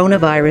the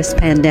coronavirus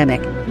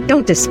pandemic.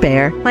 Don't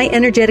despair. My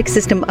energetic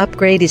system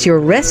upgrade is your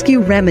rescue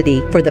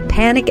remedy for the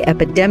panic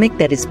epidemic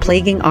that is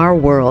plaguing our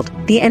world.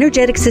 The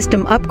energetic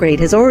system upgrade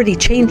has already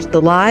changed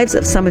the lives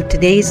of some of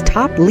today's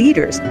top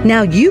leaders.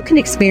 Now you can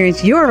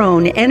experience your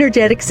own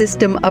energetic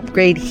system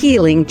upgrade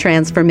healing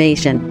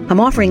transformation. I'm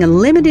offering a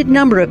limited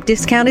number of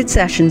discounted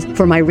sessions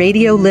for my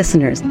radio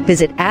listeners.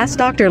 Visit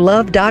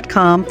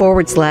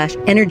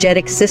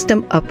AskDrLove.com/energetic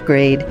system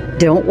upgrade.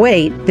 Don't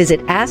wait. Visit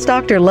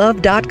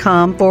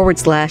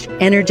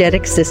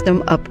AskDrLove.com/energetic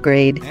system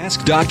upgrade.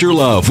 Ask Dr.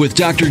 Love with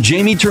Dr.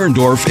 Jamie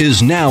Turndorf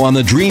is now on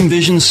the Dream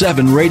Vision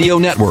 7 radio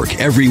network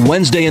every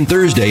Wednesday and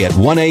Thursday at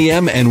 1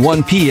 a.m. and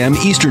 1 p.m.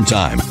 Eastern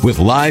Time, with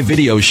live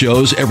video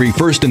shows every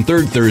first and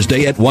third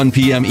Thursday at 1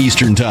 p.m.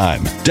 Eastern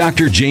Time.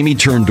 Dr. Jamie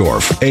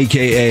Turndorf,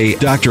 a.k.a.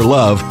 Dr.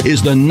 Love,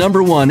 is the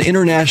 #1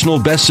 international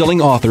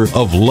best-selling author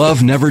of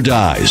Love Never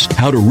Dies,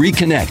 How to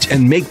Reconnect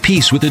and Make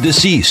Peace with the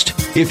Deceased.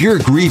 If you're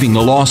grieving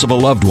the loss of a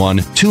loved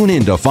one, tune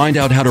in to find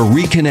out how to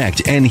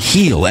reconnect and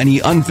heal any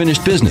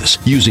unfinished business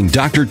using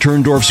Dr.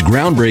 Turndorf's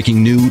groundbreaking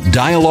new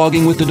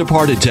Dialoguing with the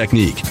Departed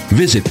technique.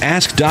 Visit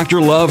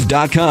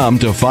AskDrLove.com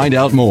to find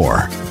out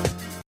more.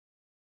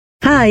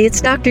 Hi, it's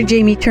Dr.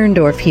 Jamie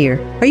Turndorf here.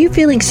 Are you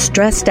feeling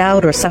stressed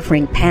out or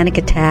suffering panic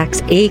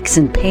attacks, aches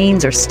and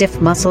pains or stiff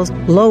muscles,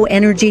 low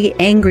energy,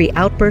 angry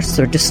outbursts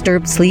or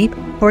disturbed sleep?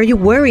 Or are you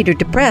worried or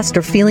depressed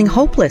or feeling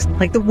hopeless,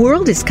 like the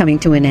world is coming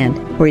to an end?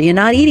 Or you're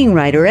not eating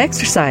right or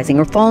exercising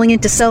or falling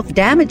into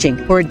self-damaging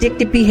or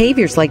addictive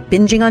behaviors like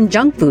binging on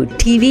junk food,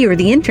 TV, or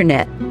the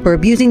internet? Or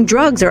abusing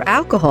drugs or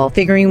alcohol,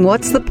 figuring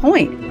what's the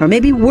point? Or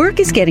maybe work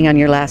is getting on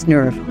your last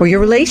nerve, or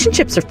your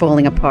relationships are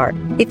falling apart.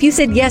 If you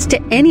said yes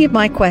to any of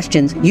my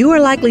questions, you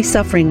are likely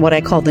suffering what I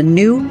call the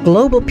new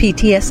global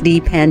PTSD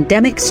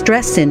pandemic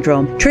stress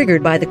syndrome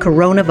triggered by the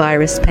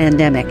coronavirus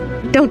pandemic.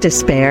 Don't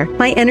despair.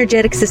 My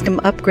energetic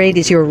system upgrade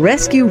is your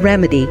rescue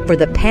remedy for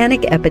the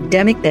panic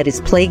epidemic that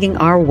is plaguing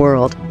our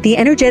world. The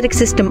energetic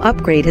system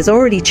upgrade has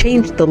already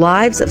changed the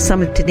lives of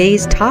some of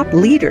today's top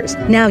leaders.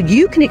 Now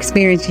you can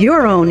experience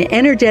your own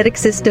energetic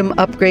system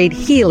upgrade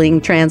healing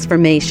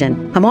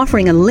transformation. I'm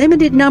offering a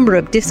limited number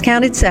of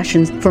discounted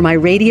sessions for my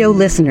radio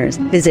listeners.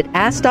 Visit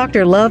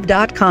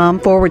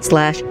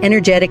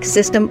AskDrLove.com/energetic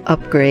system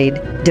upgrade.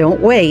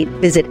 Don't wait.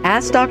 Visit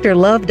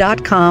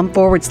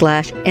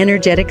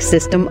AskDrLove.com/energetic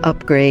system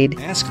upgrade.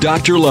 Ask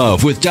Dr.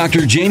 Love with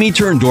Dr. Jamie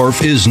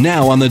Turndorf is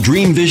now on the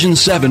Dream Vision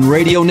 7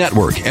 radio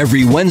network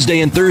every Wednesday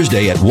and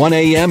Thursday at 1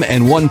 a.m.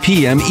 and 1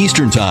 p.m.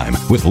 Eastern Time,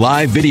 with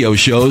live video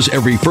shows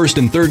every first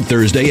and third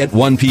Thursday at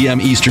 1 p.m.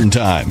 Eastern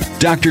Time.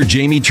 Dr.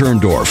 Jamie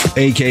Turndorf,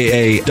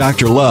 a.k.a.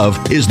 Dr. Love,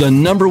 is the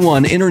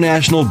 #1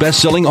 international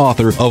best-selling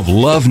author of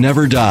Love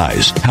Never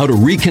Dies, How to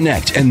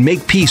Reconnect and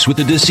Make Peace with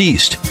the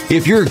Deceased.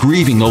 If you're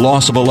grieving the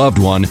loss of a loved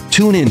one,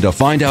 tune in to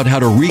find out how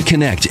to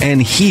reconnect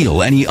and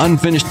heal any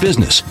unfinished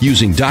business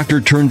using Dr.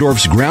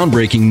 Turndorf's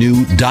groundbreaking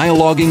new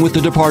Dialoguing with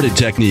the Departed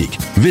technique.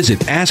 Visit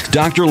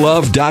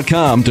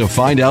AskDrLove.com to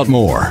find out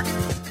more.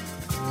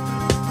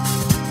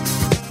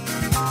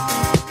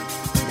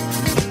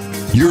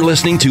 You're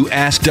listening to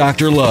Ask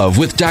Dr. Love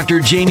with Dr.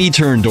 Jamie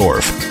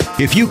Turndorf.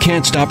 If you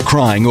can't stop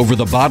crying over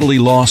the bodily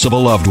loss of a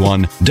loved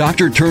one,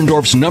 Dr.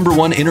 Turndorf's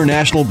 #1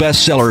 international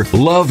bestseller,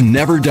 Love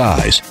Never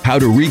Dies, How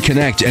to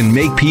Reconnect and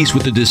Make Peace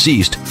with the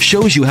Deceased,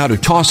 shows you how to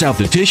toss out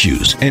the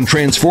tissues and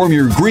transform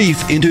your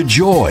grief into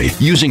joy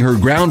using her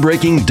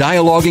groundbreaking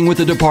Dialoguing with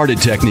the Departed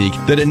technique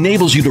that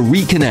enables you to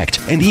reconnect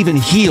and even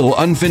heal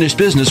unfinished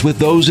business with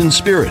those in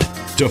spirit.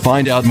 To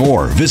find out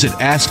more, visit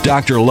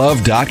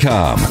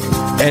AskDrLove.com.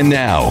 And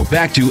now,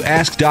 back to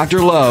Ask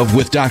Dr. Love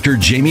with Dr.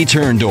 Jamie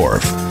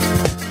Turndorf.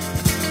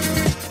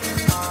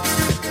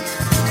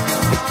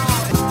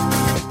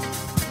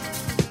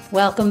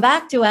 Welcome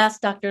back to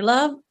Ask Dr.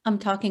 Love. I'm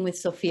talking with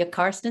Sofia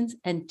Karstens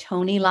and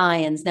Tony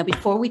Lyons. Now,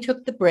 before we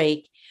took the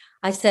break,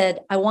 I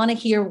said, I want to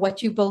hear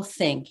what you both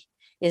think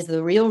is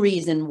the real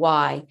reason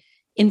why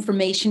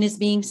information is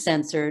being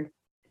censored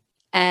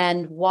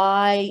and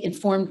why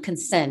informed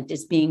consent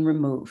is being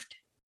removed.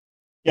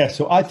 Yeah,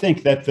 so I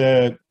think that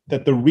the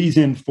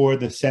reason for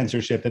the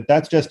censorship,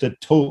 that's just a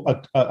tool,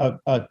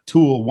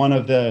 one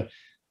of the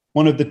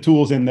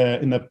tools in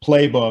the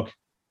playbook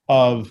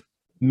of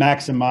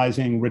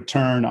maximizing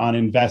return on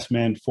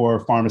investment for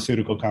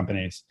pharmaceutical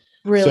companies.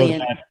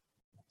 Brilliant.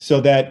 So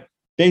that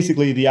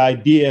basically the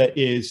idea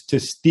is to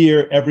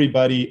steer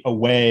everybody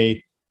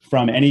away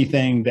from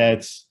anything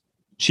that's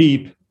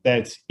cheap,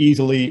 that's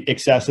easily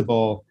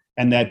accessible,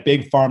 and that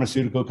big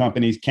pharmaceutical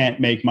companies can't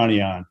make money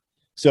on.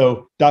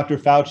 So Dr.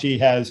 Fauci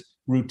has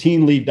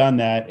routinely done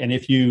that. And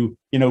if you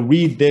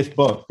read this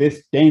book,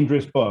 this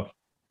dangerous book,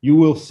 you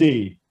will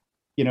see,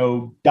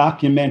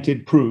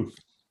 documented proof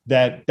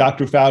that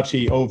Dr.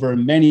 Fauci over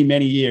many,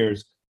 many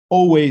years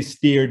always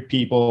steered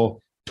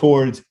people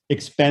towards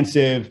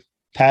expensive,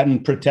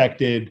 patent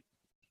protected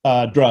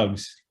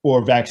drugs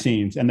or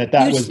vaccines. And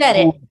that was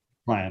the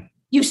plan.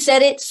 You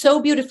said it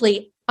so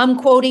beautifully. I'm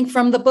quoting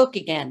from the book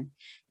again.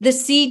 The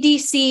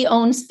CDC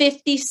owns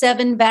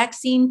 57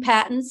 vaccine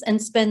patents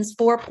and spends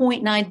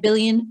 $4.9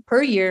 billion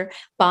per year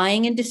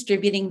buying and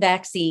distributing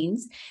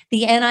vaccines.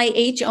 The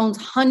NIH owns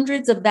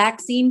hundreds of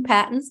vaccine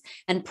patents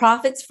and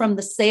profits from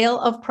the sale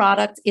of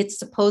products it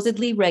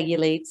supposedly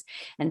regulates.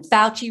 And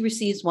Fauci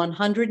receives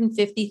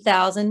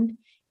 $150,000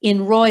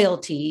 in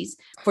royalties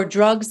for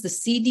drugs the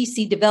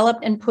CDC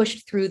developed and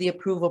pushed through the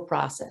approval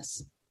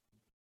process.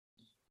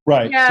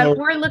 Right. Yeah, so,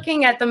 we're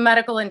looking at the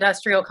medical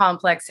industrial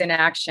complex in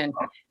action.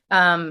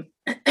 And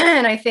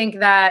I think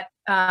that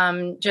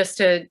just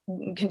to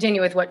continue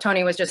with what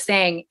Tony was just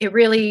saying, it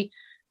really,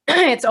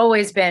 it's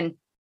always been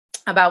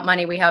about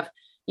money. We have,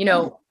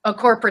 a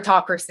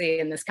corporatocracy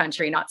in this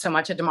country, not so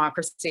much a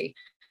democracy.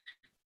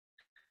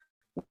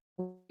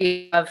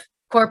 We have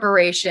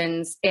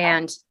corporations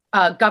and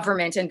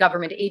government and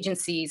government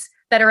agencies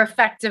that are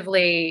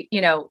effectively,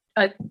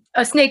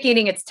 a snake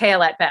eating its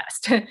tail at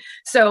best.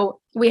 So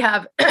we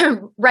have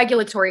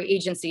regulatory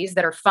agencies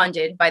that are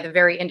funded by the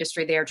very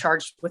industry they are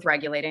charged with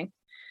regulating.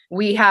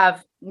 We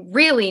have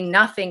really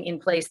nothing in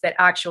place that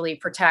actually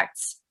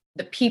protects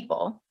the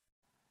people.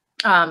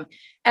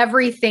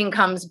 Everything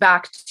comes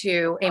back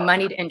to a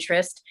moneyed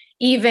interest.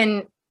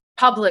 Even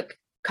public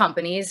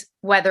companies,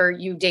 whether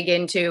you dig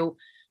into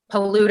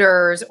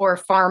polluters or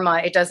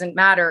pharma, it doesn't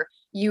matter.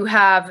 You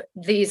have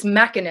these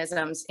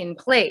mechanisms in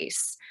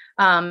place.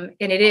 And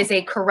it is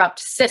a corrupt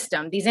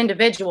system. These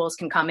individuals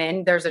can come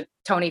in. There's a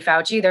Tony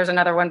Fauci. There's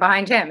another one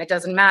behind him. It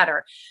doesn't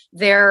matter.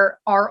 There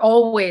are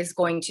always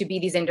going to be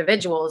these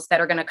individuals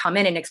that are going to come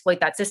in and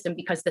exploit that system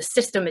because the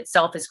system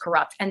itself is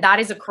corrupt. And that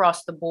is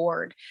across the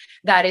board.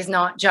 That is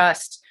not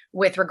just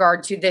with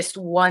regard to this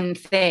one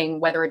thing,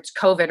 whether it's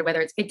COVID,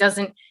 whether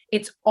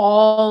it's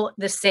all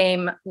the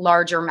same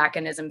larger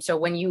mechanism. So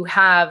when you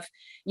have,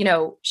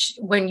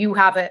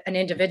 an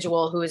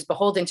individual who is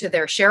beholden to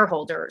their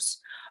shareholders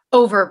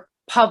over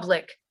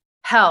public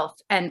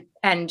health and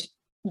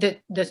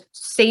the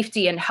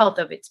safety and health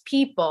of its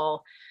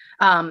people,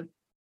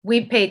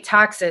 we pay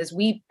taxes,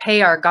 we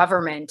pay our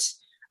government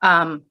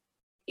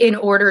in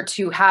order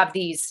to have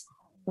these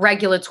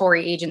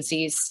regulatory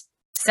agencies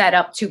set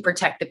up to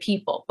protect the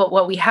people. But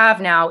what we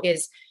have now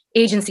is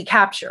agency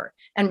capture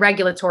and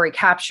regulatory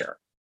capture.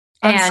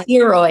 On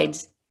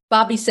steroids.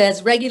 Bobby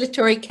says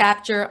regulatory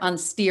capture on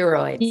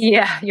steroids.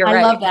 Yeah, you're right.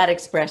 I love that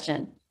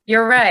expression.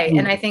 You're right.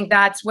 And I think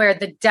that's where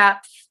the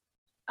depth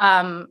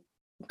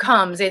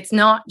comes. It's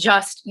not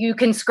just, you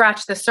can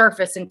scratch the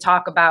surface and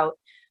talk about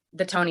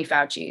the Tony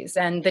Faucis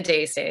and the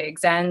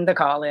Dasigs and the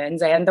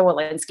Collins and the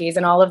Walensky's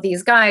and all of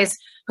these guys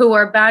who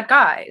are bad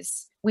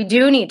guys. We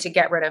do need to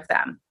get rid of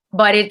them,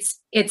 but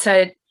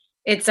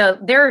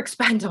they're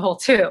expendable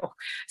too.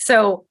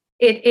 So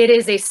it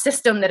is a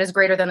system that is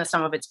greater than the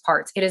sum of its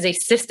parts. It is a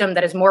system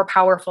that is more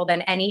powerful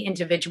than any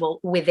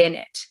individual within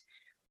it.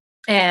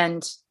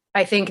 And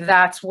I think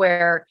that's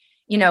where,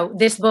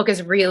 this book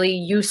is really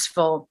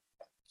useful.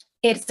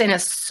 It's in a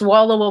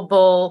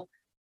swallowable,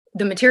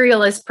 the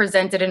material is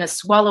presented in a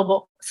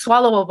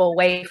swallowable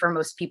way for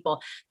most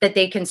people, that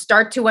they can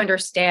start to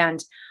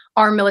understand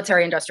our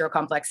military industrial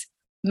complex,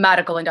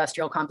 medical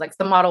industrial complex.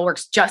 The model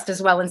works just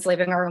as well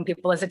enslaving our own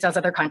people as it does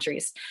other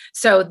countries.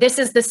 So this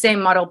is the same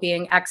model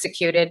being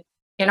executed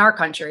in our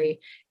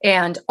country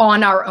and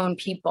on our own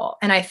people.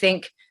 And I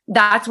think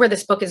that's where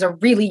this book is a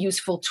really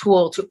useful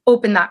tool to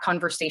open that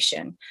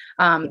conversation.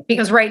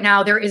 Because right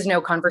now there is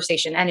no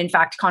conversation. And in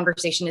fact,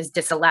 conversation is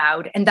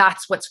disallowed. And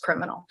that's what's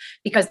criminal,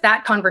 because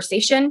that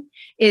conversation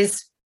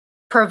is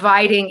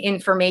providing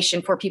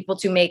information for people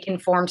to make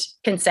informed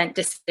consent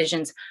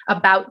decisions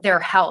about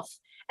their health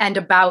and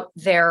about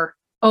their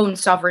own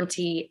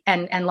sovereignty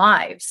and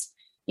lives.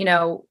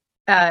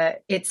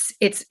 It's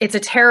a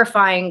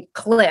terrifying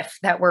cliff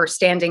that we're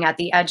standing at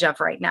the edge of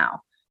right now.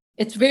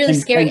 It's really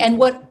scary.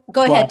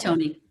 Go ahead,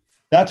 Tony.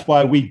 That's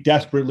why we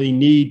desperately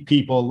need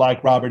people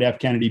like Robert F.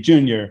 Kennedy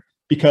Jr.,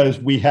 because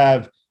we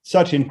have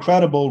such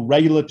incredible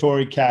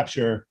regulatory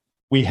capture.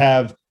 We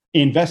have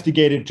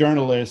investigative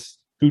journalists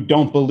who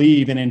don't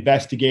believe in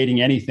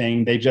investigating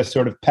anything. They just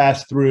sort of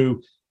pass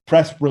through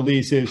press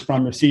releases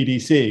from the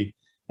CDC,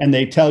 and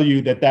they tell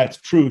you that that's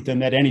truth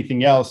and that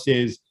anything else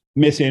is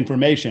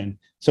misinformation.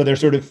 So they're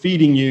sort of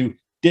feeding you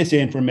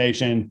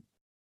disinformation,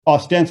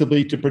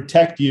 ostensibly to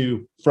protect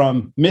you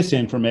from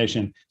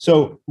misinformation.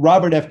 So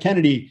Robert F.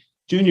 Kennedy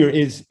Jr.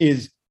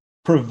 is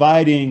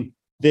providing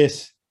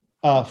this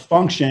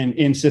function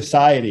in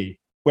society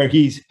where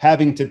he's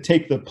having to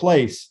take the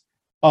place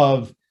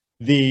of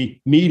the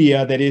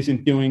media that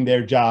isn't doing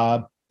their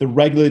job, the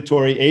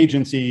regulatory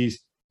agencies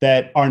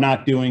that are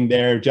not doing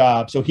their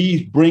job. So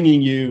he's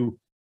bringing you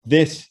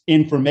this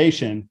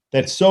information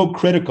that's so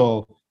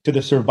critical to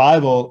the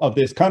survival of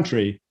this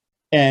country.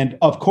 And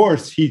of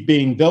course, he's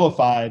being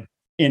vilified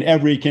in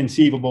every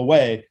conceivable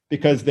way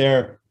because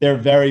they're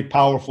very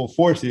powerful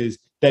forces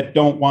that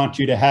don't want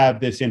you to have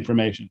this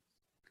information.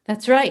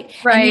 That's right.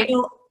 Right.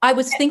 And, I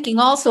was thinking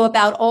also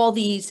about all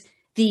these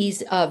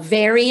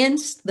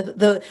variants.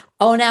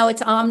 Now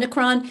it's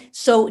Omicron.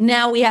 So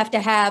now we have to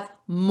have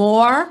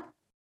more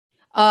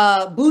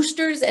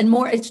boosters and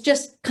more. It's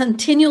just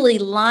continually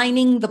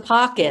lining the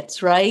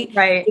pockets, right?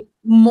 Right.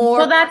 More.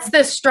 Well, that's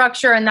the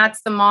structure and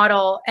that's the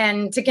model.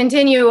 And to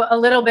continue a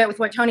little bit with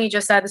what Tony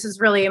just said, this is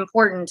really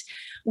important.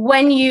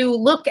 When you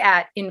look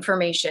at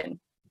information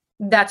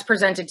that's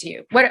presented to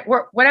you,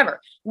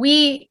 whatever,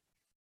 we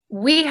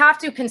have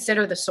to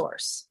consider the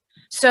source.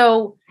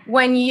 So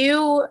when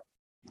you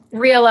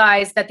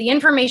realize that the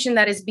information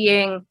that is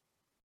being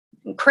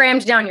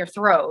crammed down your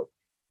throat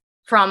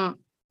from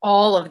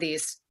all of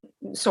these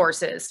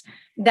sources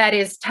that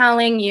is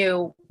telling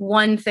you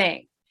one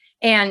thing,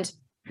 and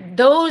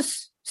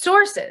those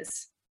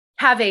sources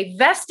have a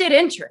vested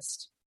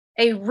interest,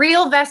 a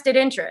real vested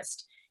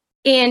interest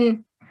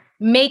in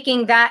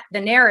making that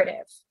the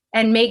narrative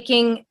and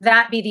making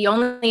that be the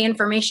only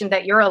information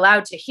that you're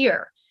allowed to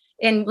hear.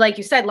 And like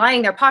you said,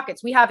 lining their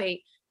pockets. We have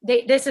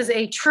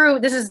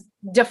this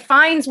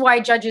defines why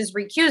judges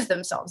recuse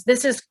themselves.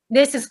 This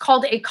is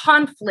called a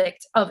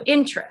conflict of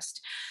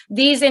interest.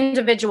 These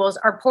individuals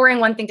are pouring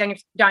one thing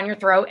down your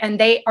throat, and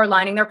they are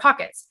lining their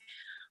pockets.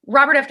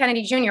 Robert F.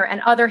 Kennedy Jr.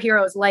 and other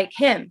heroes like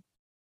him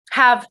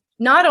have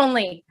not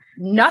only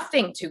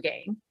nothing to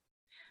gain,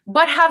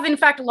 but have in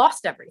fact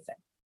lost everything.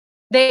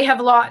 They have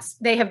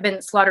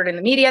been slaughtered in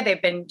the media.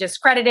 They've been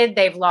discredited.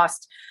 They've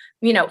lost,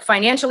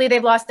 financially,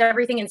 they've lost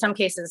everything. In some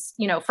cases,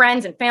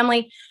 friends and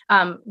family.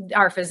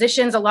 Our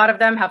physicians, a lot of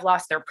them have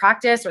lost their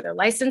practice or their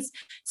license.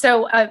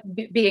 So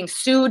being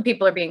sued,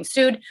 people are being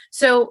sued.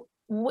 So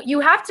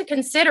you have to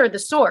consider the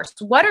source.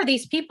 What are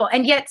these people?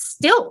 And yet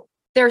still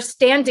they're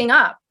standing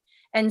up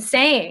and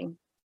saying,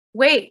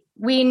 wait,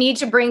 we need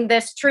to bring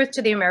this truth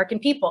to the American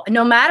people. And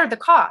no matter the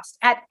cost,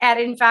 at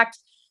in fact,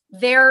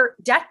 their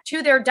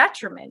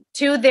detriment,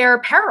 to their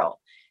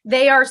peril,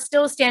 they are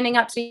still standing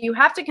up. So you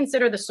have to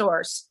consider the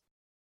source.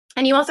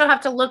 And you also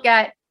have to look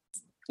at,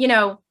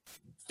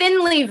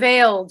 thinly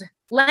veiled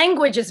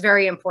language is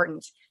very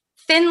important.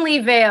 Thinly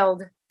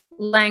veiled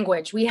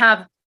language. We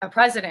have a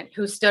president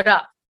who stood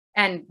up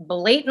and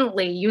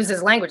blatantly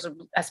uses language,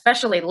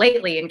 especially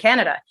lately in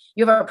Canada.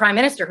 You have a prime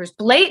minister who's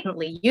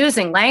blatantly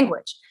using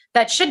language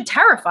that should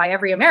terrify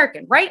every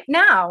American. Right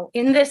now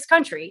in this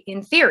country,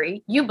 in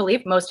theory,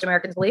 most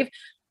Americans believe,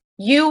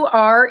 you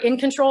are in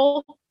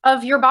control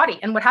of your body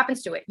and what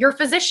happens to it. Your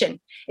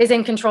physician is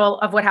in control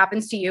of what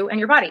happens to you and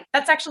your body.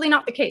 That's actually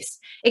not the case.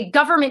 A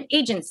government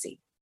agency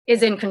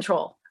is in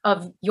control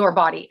of your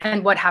body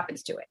and what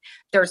happens to it.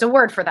 There's a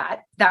word for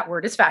that. That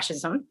word is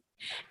fascism.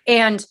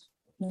 And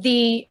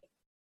the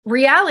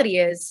reality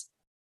is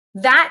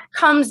that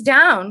comes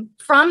down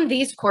from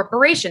these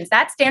corporations.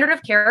 That standard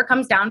of care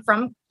comes down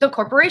from the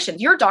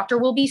corporations. Your doctor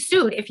will be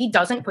sued if he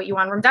doesn't put you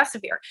on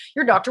remdesivir.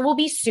 Your doctor will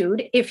be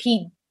sued if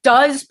he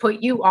does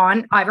put you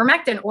on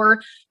ivermectin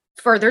or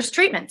furthers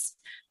treatments.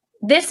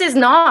 This is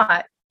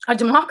not a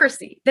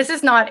democracy. This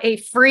is not a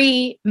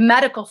free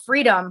medical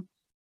freedom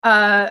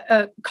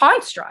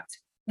construct.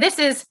 This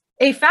is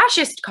a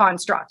fascist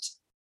construct.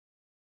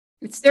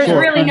 There's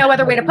really no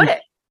other way to put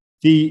it.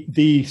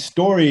 The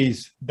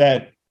stories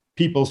that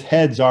people's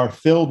heads are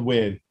filled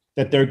with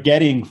that they're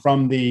getting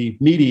from the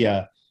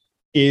media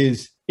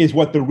is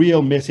what the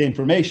real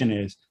misinformation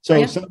is.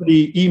 So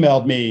somebody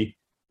emailed me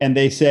and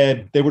they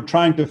said they were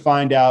trying to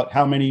find out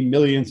how many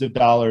millions of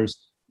dollars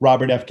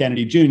Robert F.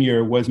 Kennedy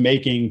Jr. was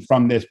making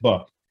from this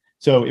book.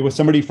 So it was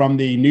somebody from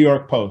the New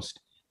York Post.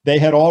 They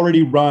had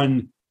already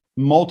run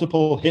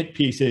multiple hit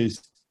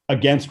pieces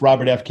against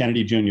Robert F.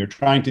 Kennedy Jr.,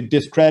 trying to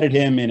discredit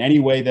him in any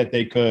way that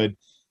they could.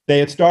 They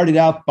had started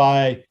out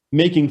by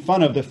making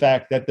fun of the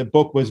fact that the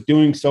book was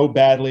doing so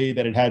badly,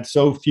 that it had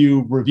so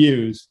few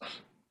reviews.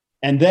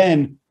 And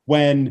then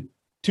when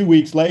 2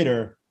 weeks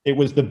later, it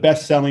was the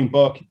best-selling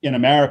book in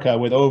America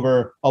with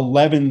over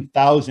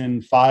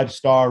 11,000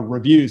 five-star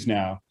reviews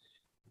now,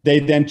 they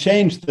then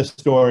changed the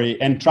story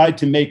and tried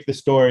to make the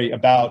story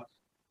about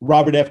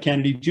Robert F.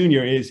 Kennedy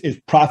Jr. is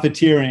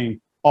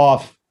profiteering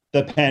off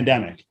the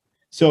pandemic.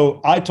 So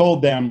I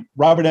told them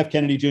Robert F.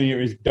 Kennedy Jr.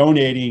 is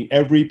donating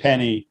every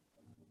penny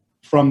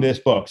from this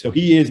book. So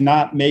he is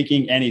not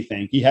making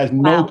anything. He has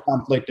no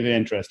conflict of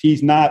interest.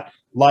 He's not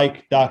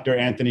like Dr.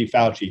 Anthony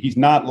Fauci. He's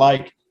not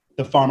like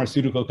the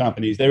pharmaceutical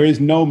companies. There is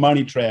no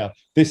money trail.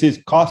 This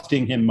is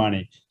costing him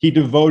money. He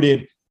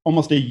devoted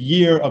almost a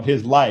year of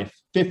his life,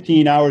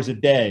 15 hours a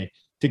day,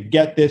 to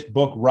get this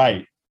book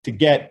right, to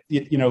get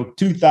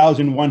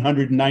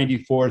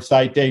 2,194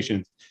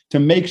 citations, to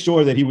make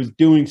sure that he was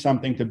doing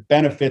something to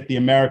benefit the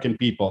American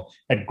people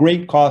at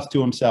great cost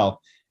to himself.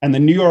 And the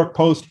New York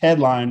Post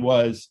headline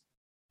was,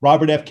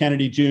 Robert F.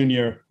 Kennedy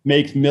Jr.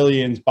 makes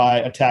millions by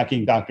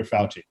attacking Dr.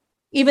 Fauci.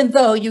 Even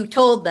though you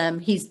told them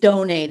he's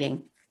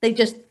donating, they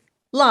just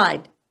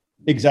lied.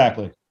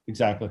 Exactly.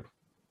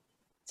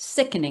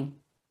 Sickening.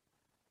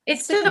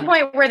 It's to the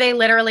point where they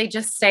literally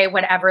just say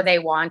whatever they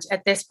want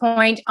at this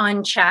point,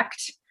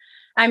 unchecked.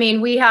 I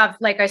mean, we have,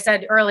 like I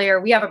said earlier,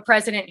 we have a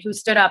president who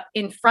stood up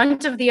in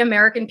front of the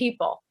American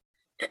people,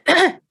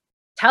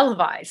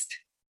 televised.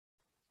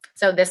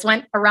 So this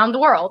went around the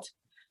world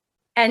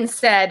and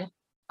said,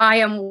 I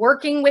am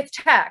working with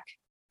tech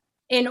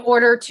in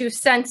order to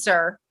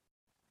censor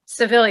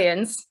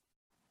civilians,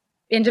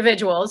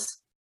 individuals,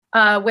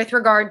 with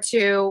regard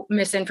to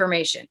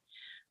misinformation.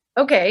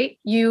 Okay,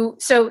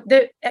 so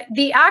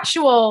the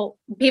actual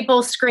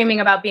people screaming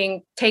about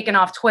being taken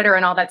off Twitter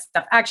and all that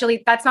stuff,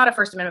 actually, that's not a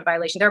First Amendment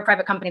violation. They're a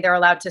private company. They're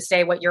allowed to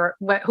say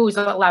who's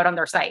allowed on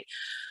their site.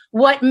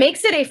 What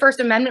makes it a First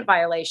Amendment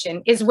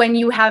violation is when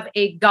you have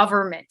a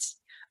government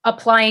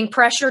applying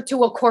pressure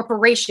to a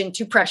corporation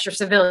to pressure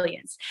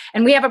civilians.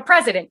 And we have a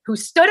president who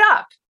stood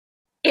up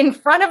in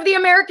front of the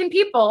American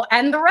people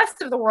and the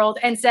rest of the world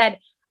and said,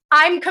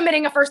 I'm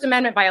committing a First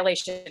Amendment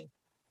violation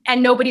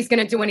and nobody's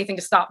going to do anything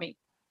to stop me.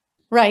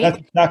 Right. That's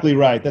exactly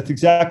right. That's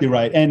exactly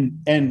right. And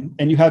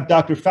you have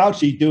Dr.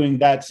 Fauci doing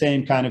that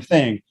same kind of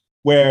thing,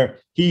 where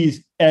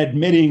he's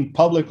admitting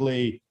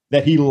publicly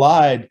that he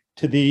lied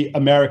to the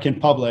American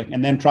public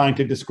and then trying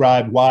to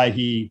describe why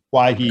he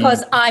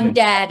because I'm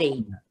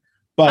daddy.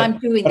 But I'm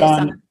doing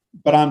but this.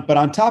 But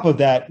on top of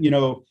that,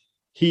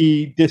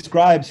 he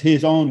describes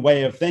his own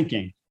way of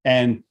thinking.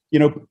 And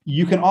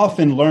you can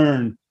often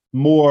learn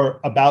more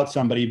about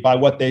somebody by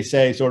what they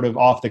say sort of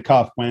off the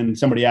cuff when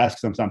somebody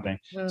asks them something.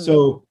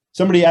 So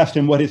somebody asked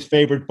him what his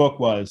favorite book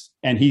was,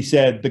 and he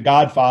said The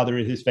Godfather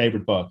is his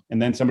favorite book.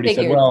 And then somebody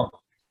said, well,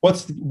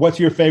 what's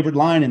your favorite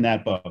line in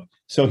that book?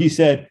 So he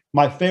said,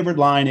 my favorite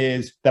line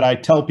is that I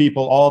tell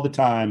people all the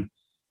time,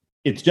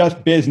 it's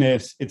just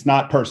business, it's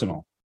not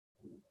personal.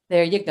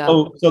 There you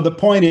go. So the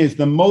point is,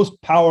 the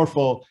most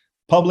powerful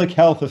public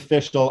health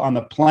official on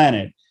the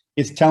planet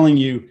is telling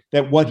you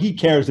that what he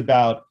cares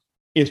about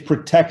is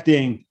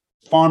protecting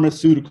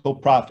pharmaceutical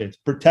profits,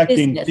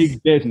 protecting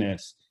big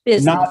business.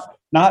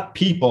 Not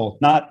people,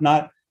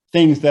 not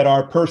things that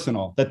are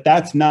personal,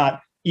 that's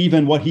not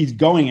even what he's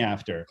going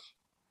after.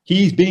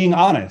 He's being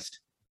honest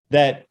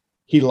that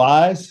he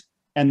lies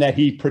and that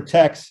he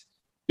protects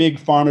big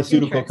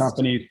pharmaceutical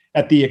companies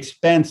at the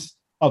expense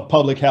of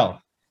public health.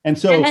 And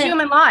so and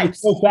human lives.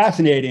 It's so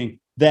fascinating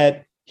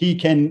that he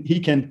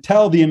can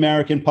tell the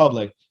American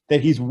public that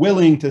he's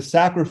willing to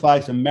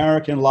sacrifice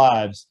American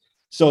lives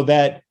so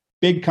that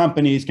big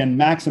companies can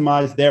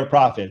maximize their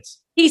profits.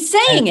 He's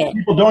saying it.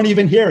 People don't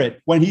even hear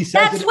it when he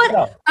says it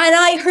himself. And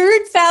I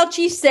heard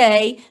Fauci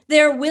say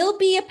there will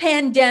be a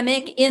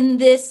pandemic in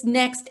this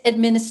next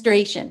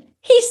administration.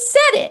 He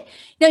said it.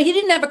 Now, he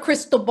didn't have a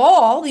crystal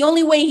ball. The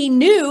only way he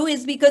knew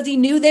is because he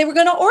knew they were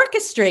going to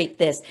orchestrate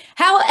this.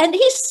 And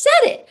he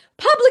said it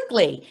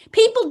publicly.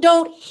 People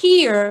don't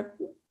hear.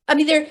 I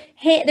mean,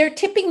 they're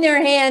tipping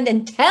their hand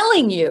and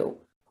telling you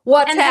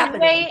what's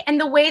happening.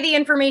 The way the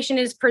information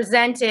is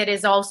presented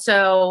is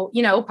also,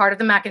 part of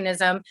the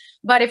mechanism.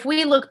 But if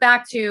we look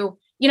back to,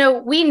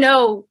 we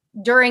know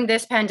during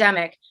this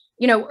pandemic,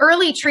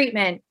 early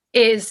treatment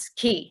is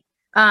key.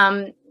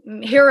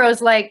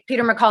 Heroes like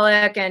Peter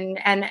McCulloch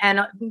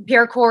and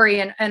Pierre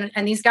Corey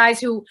and these guys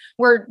who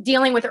were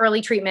dealing with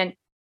early treatment,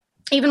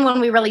 even when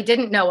we really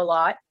didn't know a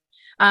lot,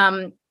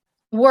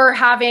 were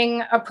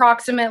having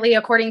approximately,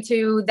 according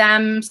to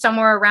them,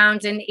 somewhere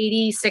around an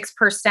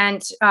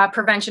 86%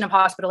 prevention of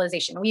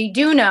hospitalization. We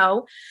do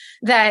know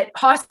that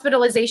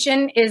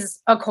hospitalization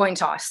is a coin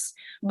toss,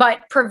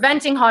 but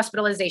preventing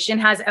hospitalization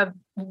has a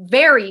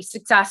very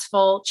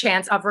successful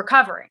chance of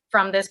recovering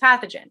from this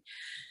pathogen.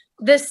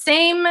 The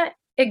same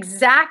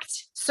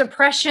exact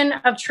suppression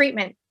of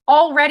treatment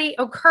already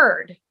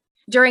occurred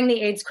during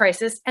the AIDS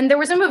crisis, and there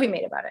was a movie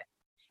made about it.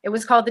 It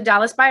was called The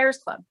Dallas Buyers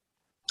Club.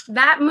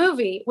 That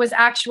movie was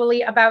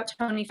actually about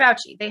Tony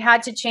Fauci. They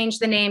had to change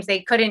the names.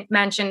 They couldn't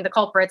mention the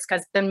culprits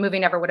because the movie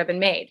never would have been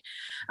made.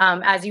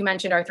 As you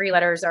mentioned, our three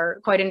letters are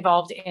quite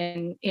involved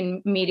in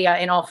media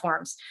in all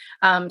forms.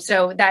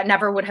 So that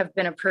never would have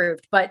been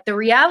approved. But the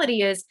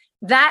reality is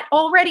that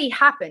already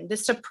happened. The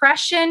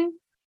suppression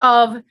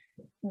of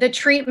the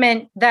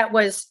treatment that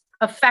was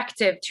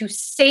effective to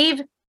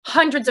save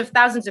hundreds of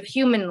thousands of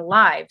human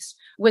lives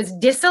was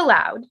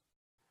disallowed.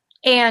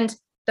 And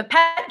the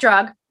pet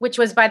drug, which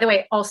was, by the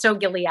way, also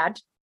Gilead,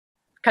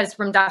 because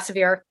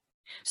remdesivir.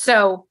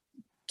 So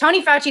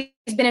Tony Fauci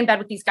has been in bed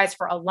with these guys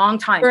for a long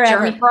time. Forever.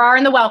 Jeremy Farrar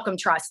and the Wellcome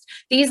Trust.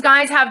 These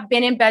guys have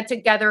been in bed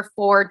together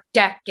for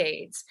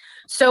decades.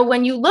 So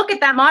when you look at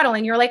that model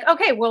and you're like,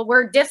 okay, well,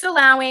 we're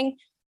disallowing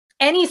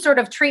any sort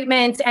of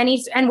treatment,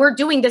 and we're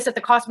doing this at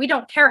the cost. We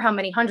don't care how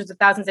many hundreds of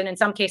thousands, and in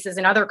some cases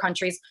in other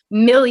countries,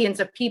 millions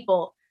of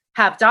people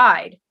have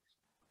died.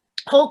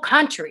 Whole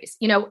countries.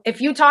 If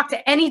you talk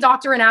to any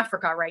doctor in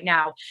Africa right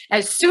now,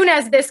 as soon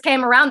as this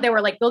came around, they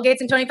were like, Bill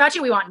Gates and Tony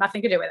Fauci, we want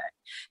nothing to do with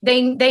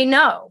it. They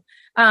know.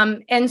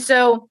 And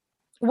so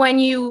when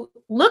you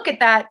look at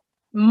that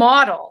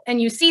model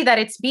and you see that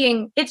it's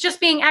just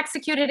being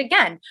executed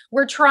again,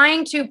 we're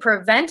trying to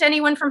prevent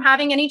anyone from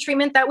having any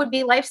treatment that would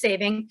be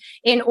life-saving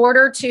in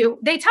order to,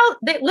 they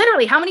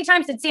literally, how many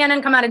times did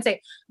CNN come out and say,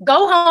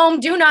 go home,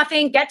 do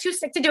nothing, get too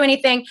sick to do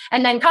anything,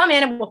 and then come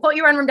in and we'll put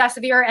you on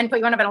remdesivir and put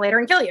you on a ventilator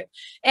and kill you.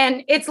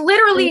 And it's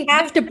literally— We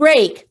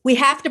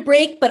have to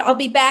break, but I'll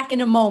be back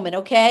in a moment.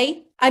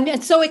 Okay.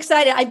 I'm so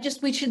excited.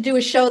 We should do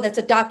a show that's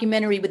a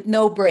documentary with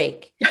no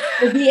break.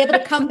 We'll be able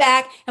to come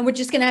back and we're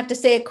just going to have to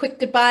say a quick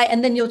goodbye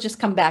and then you'll just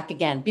come back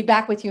again. Be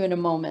back with you in a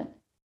moment.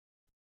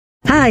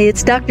 Hi,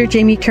 it's Dr.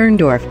 Jamie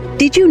Turndorf.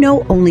 Did you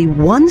know only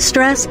one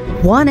stress,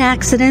 one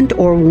accident,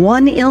 or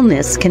one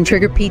illness can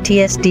trigger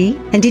PTSD?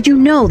 And did you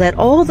know that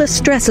all the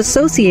stress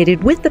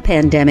associated with the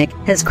pandemic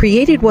has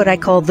created what I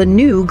call the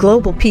new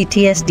global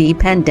PTSD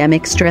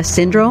pandemic stress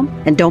syndrome?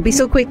 And don't be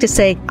so quick to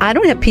say, I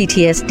don't have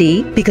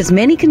PTSD, because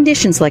many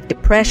conditions like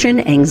depression,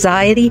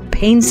 anxiety,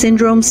 pain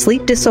syndrome,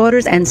 sleep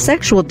disorders, and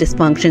sexual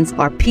dysfunctions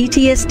are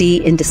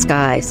PTSD in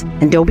disguise.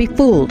 And don't be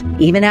fooled.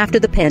 Even after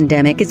the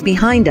pandemic is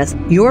behind us,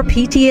 your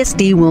PTSD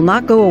will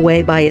not go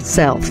away by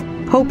itself.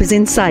 Hope is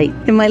in sight.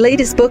 In my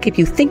latest book, If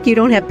You Think You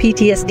Don't Have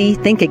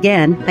PTSD, Think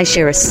Again, I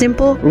share a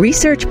simple,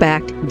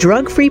 research-backed,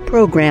 drug-free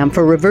program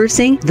for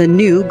reversing the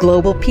new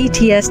global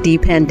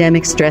PTSD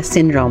pandemic stress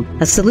syndrome,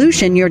 a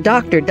solution your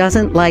doctor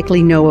doesn't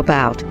likely know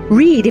about.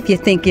 Read If You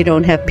Think You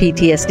Don't Have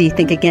PTSD,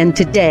 Think Again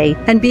today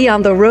and be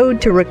on the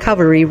road to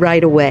recovery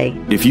right away.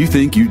 If You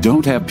Think You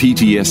Don't Have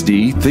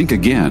PTSD, Think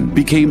Again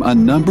became a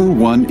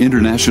 #1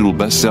 international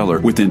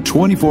bestseller within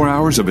 24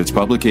 hours of its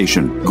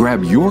publication.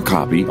 Grab your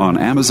copy on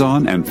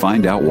Amazon and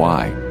find out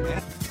why.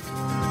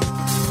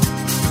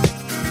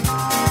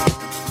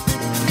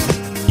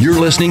 You're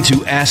listening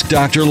to Ask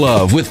Dr.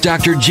 Love with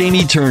Dr.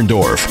 Jamie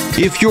Turndorf.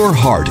 If your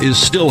heart is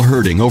still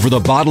hurting over the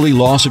bodily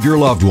loss of your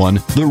loved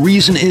one, the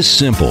reason is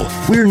simple.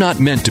 We're not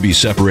meant to be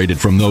separated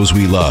from those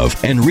we love,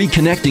 and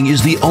reconnecting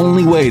is the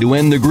only way to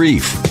end the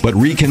grief. But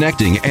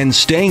reconnecting and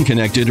staying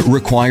connected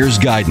requires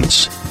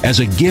guidance. As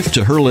a gift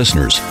to her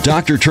listeners,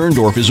 Dr.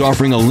 Turndorf is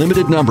offering a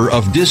limited number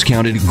of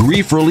discounted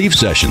grief relief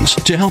sessions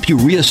to help you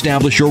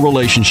reestablish your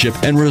relationship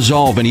and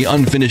resolve any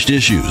unfinished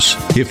issues.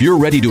 If you're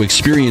ready to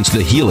experience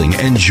the healing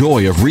and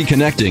joy of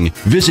reconnecting,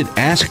 visit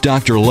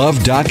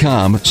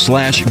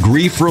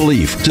AskDrLove.com/grief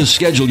relief to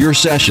schedule your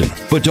session.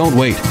 But don't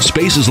wait,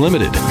 space is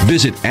limited.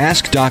 Visit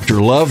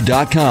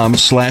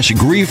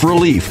AskDrLove.com/grief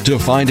relief to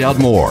find out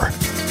more.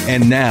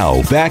 And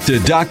now, back to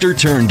Dr.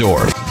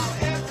 Turndorf.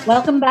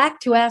 Welcome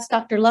back to Ask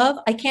Dr. Love.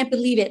 I can't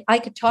believe it. I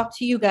could talk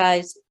to you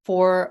guys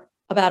for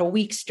about a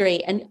week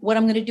straight. And what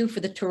I'm going to do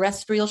for the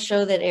terrestrial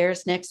show that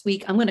airs next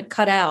week, I'm going to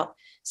cut out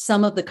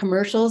some of the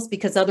commercials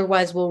because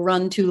otherwise we'll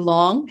run too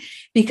long,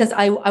 because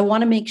I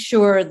want to make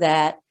sure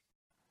that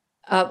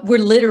we're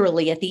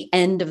literally at the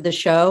end of the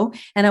show.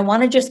 And I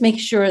want to just make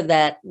sure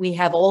that we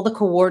have all the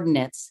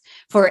coordinates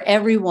for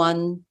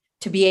everyone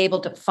to be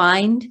able to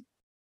find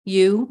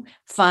you,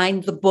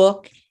 find the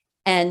book,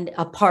 and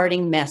a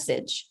parting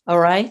message. All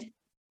right?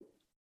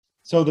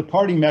 So the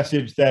parting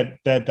message that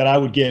I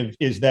would give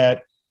is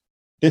that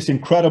this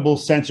incredible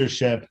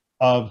censorship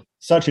of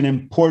such an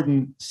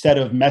important set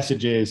of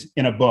messages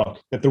in a book,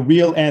 that The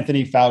Real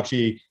Anthony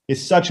Fauci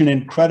is such an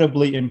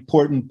incredibly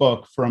important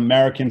book for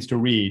Americans to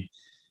read.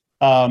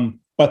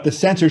 But the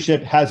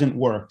censorship hasn't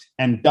worked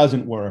and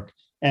doesn't work.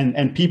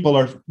 And people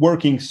are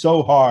working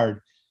so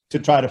hard to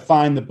try to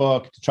find the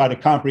book, to try to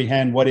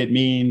comprehend what it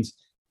means,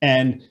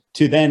 and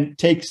to then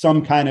take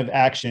some kind of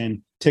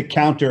action to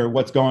counter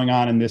what's going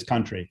on in this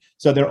country.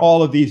 So there are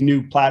all of these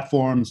new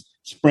platforms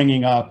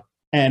springing up.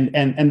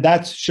 And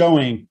that's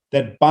showing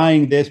that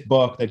buying this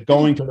book, that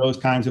going to those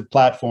kinds of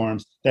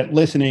platforms, that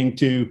listening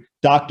to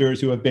doctors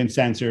who have been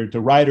censored,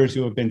 to writers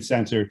who have been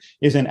censored,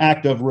 is an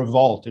act of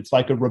revolt. It's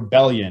like a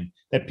rebellion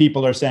that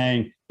people are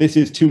saying, this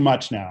is too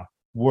much now.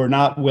 We're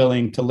not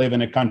willing to live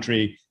in a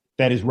country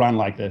that is run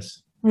like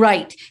this.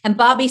 Right. And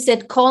Bobby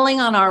said, calling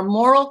on our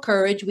moral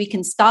courage, we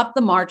can stop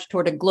the march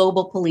toward a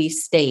global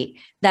police state.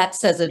 That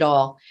says it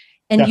all.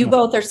 And Definitely. You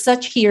both are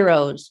such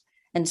heroes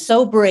and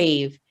so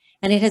brave.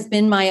 And it has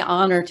been my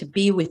honor to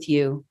be with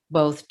you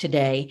both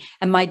today.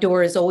 And my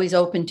door is always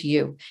open to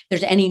you. If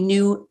there's any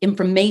new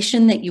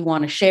information that you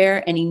want to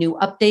share, any new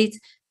updates,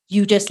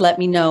 you just let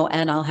me know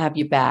and I'll have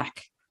you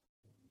back.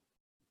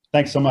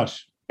 Thanks so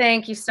much.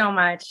 Thank you so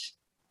much.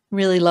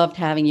 Really loved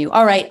having you.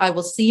 All right. I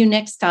will see you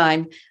next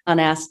time on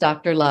Ask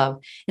Dr.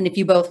 Love. And if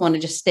you both want to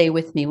just stay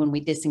with me when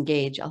we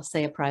disengage, I'll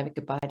say a private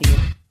goodbye to you.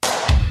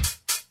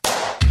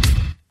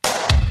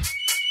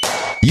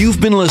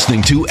 You've been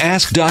listening to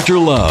Ask Dr.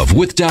 Love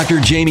with Dr.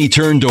 Jamie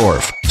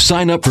Turndorf.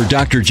 Sign up for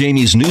Dr.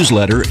 Jamie's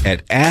newsletter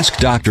at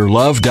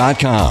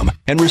AskDrLove.com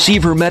and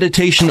receive her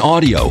meditation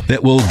audio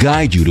that will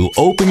guide you to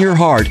open your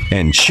heart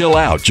and chill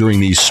out during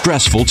these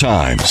stressful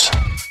times.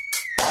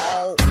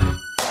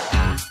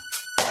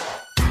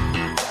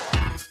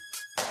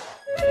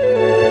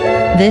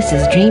 This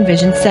is Dream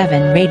Vision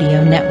 7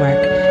 Radio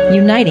Network,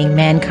 uniting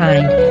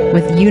mankind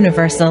with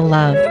universal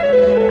love.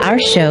 Our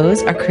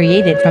shows are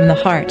created from the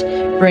heart,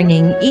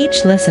 bringing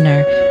each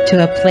listener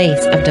to a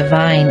place of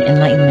divine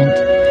enlightenment.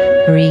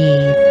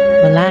 Breathe,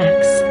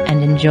 relax,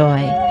 and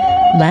enjoy.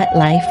 Let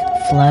life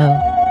flow.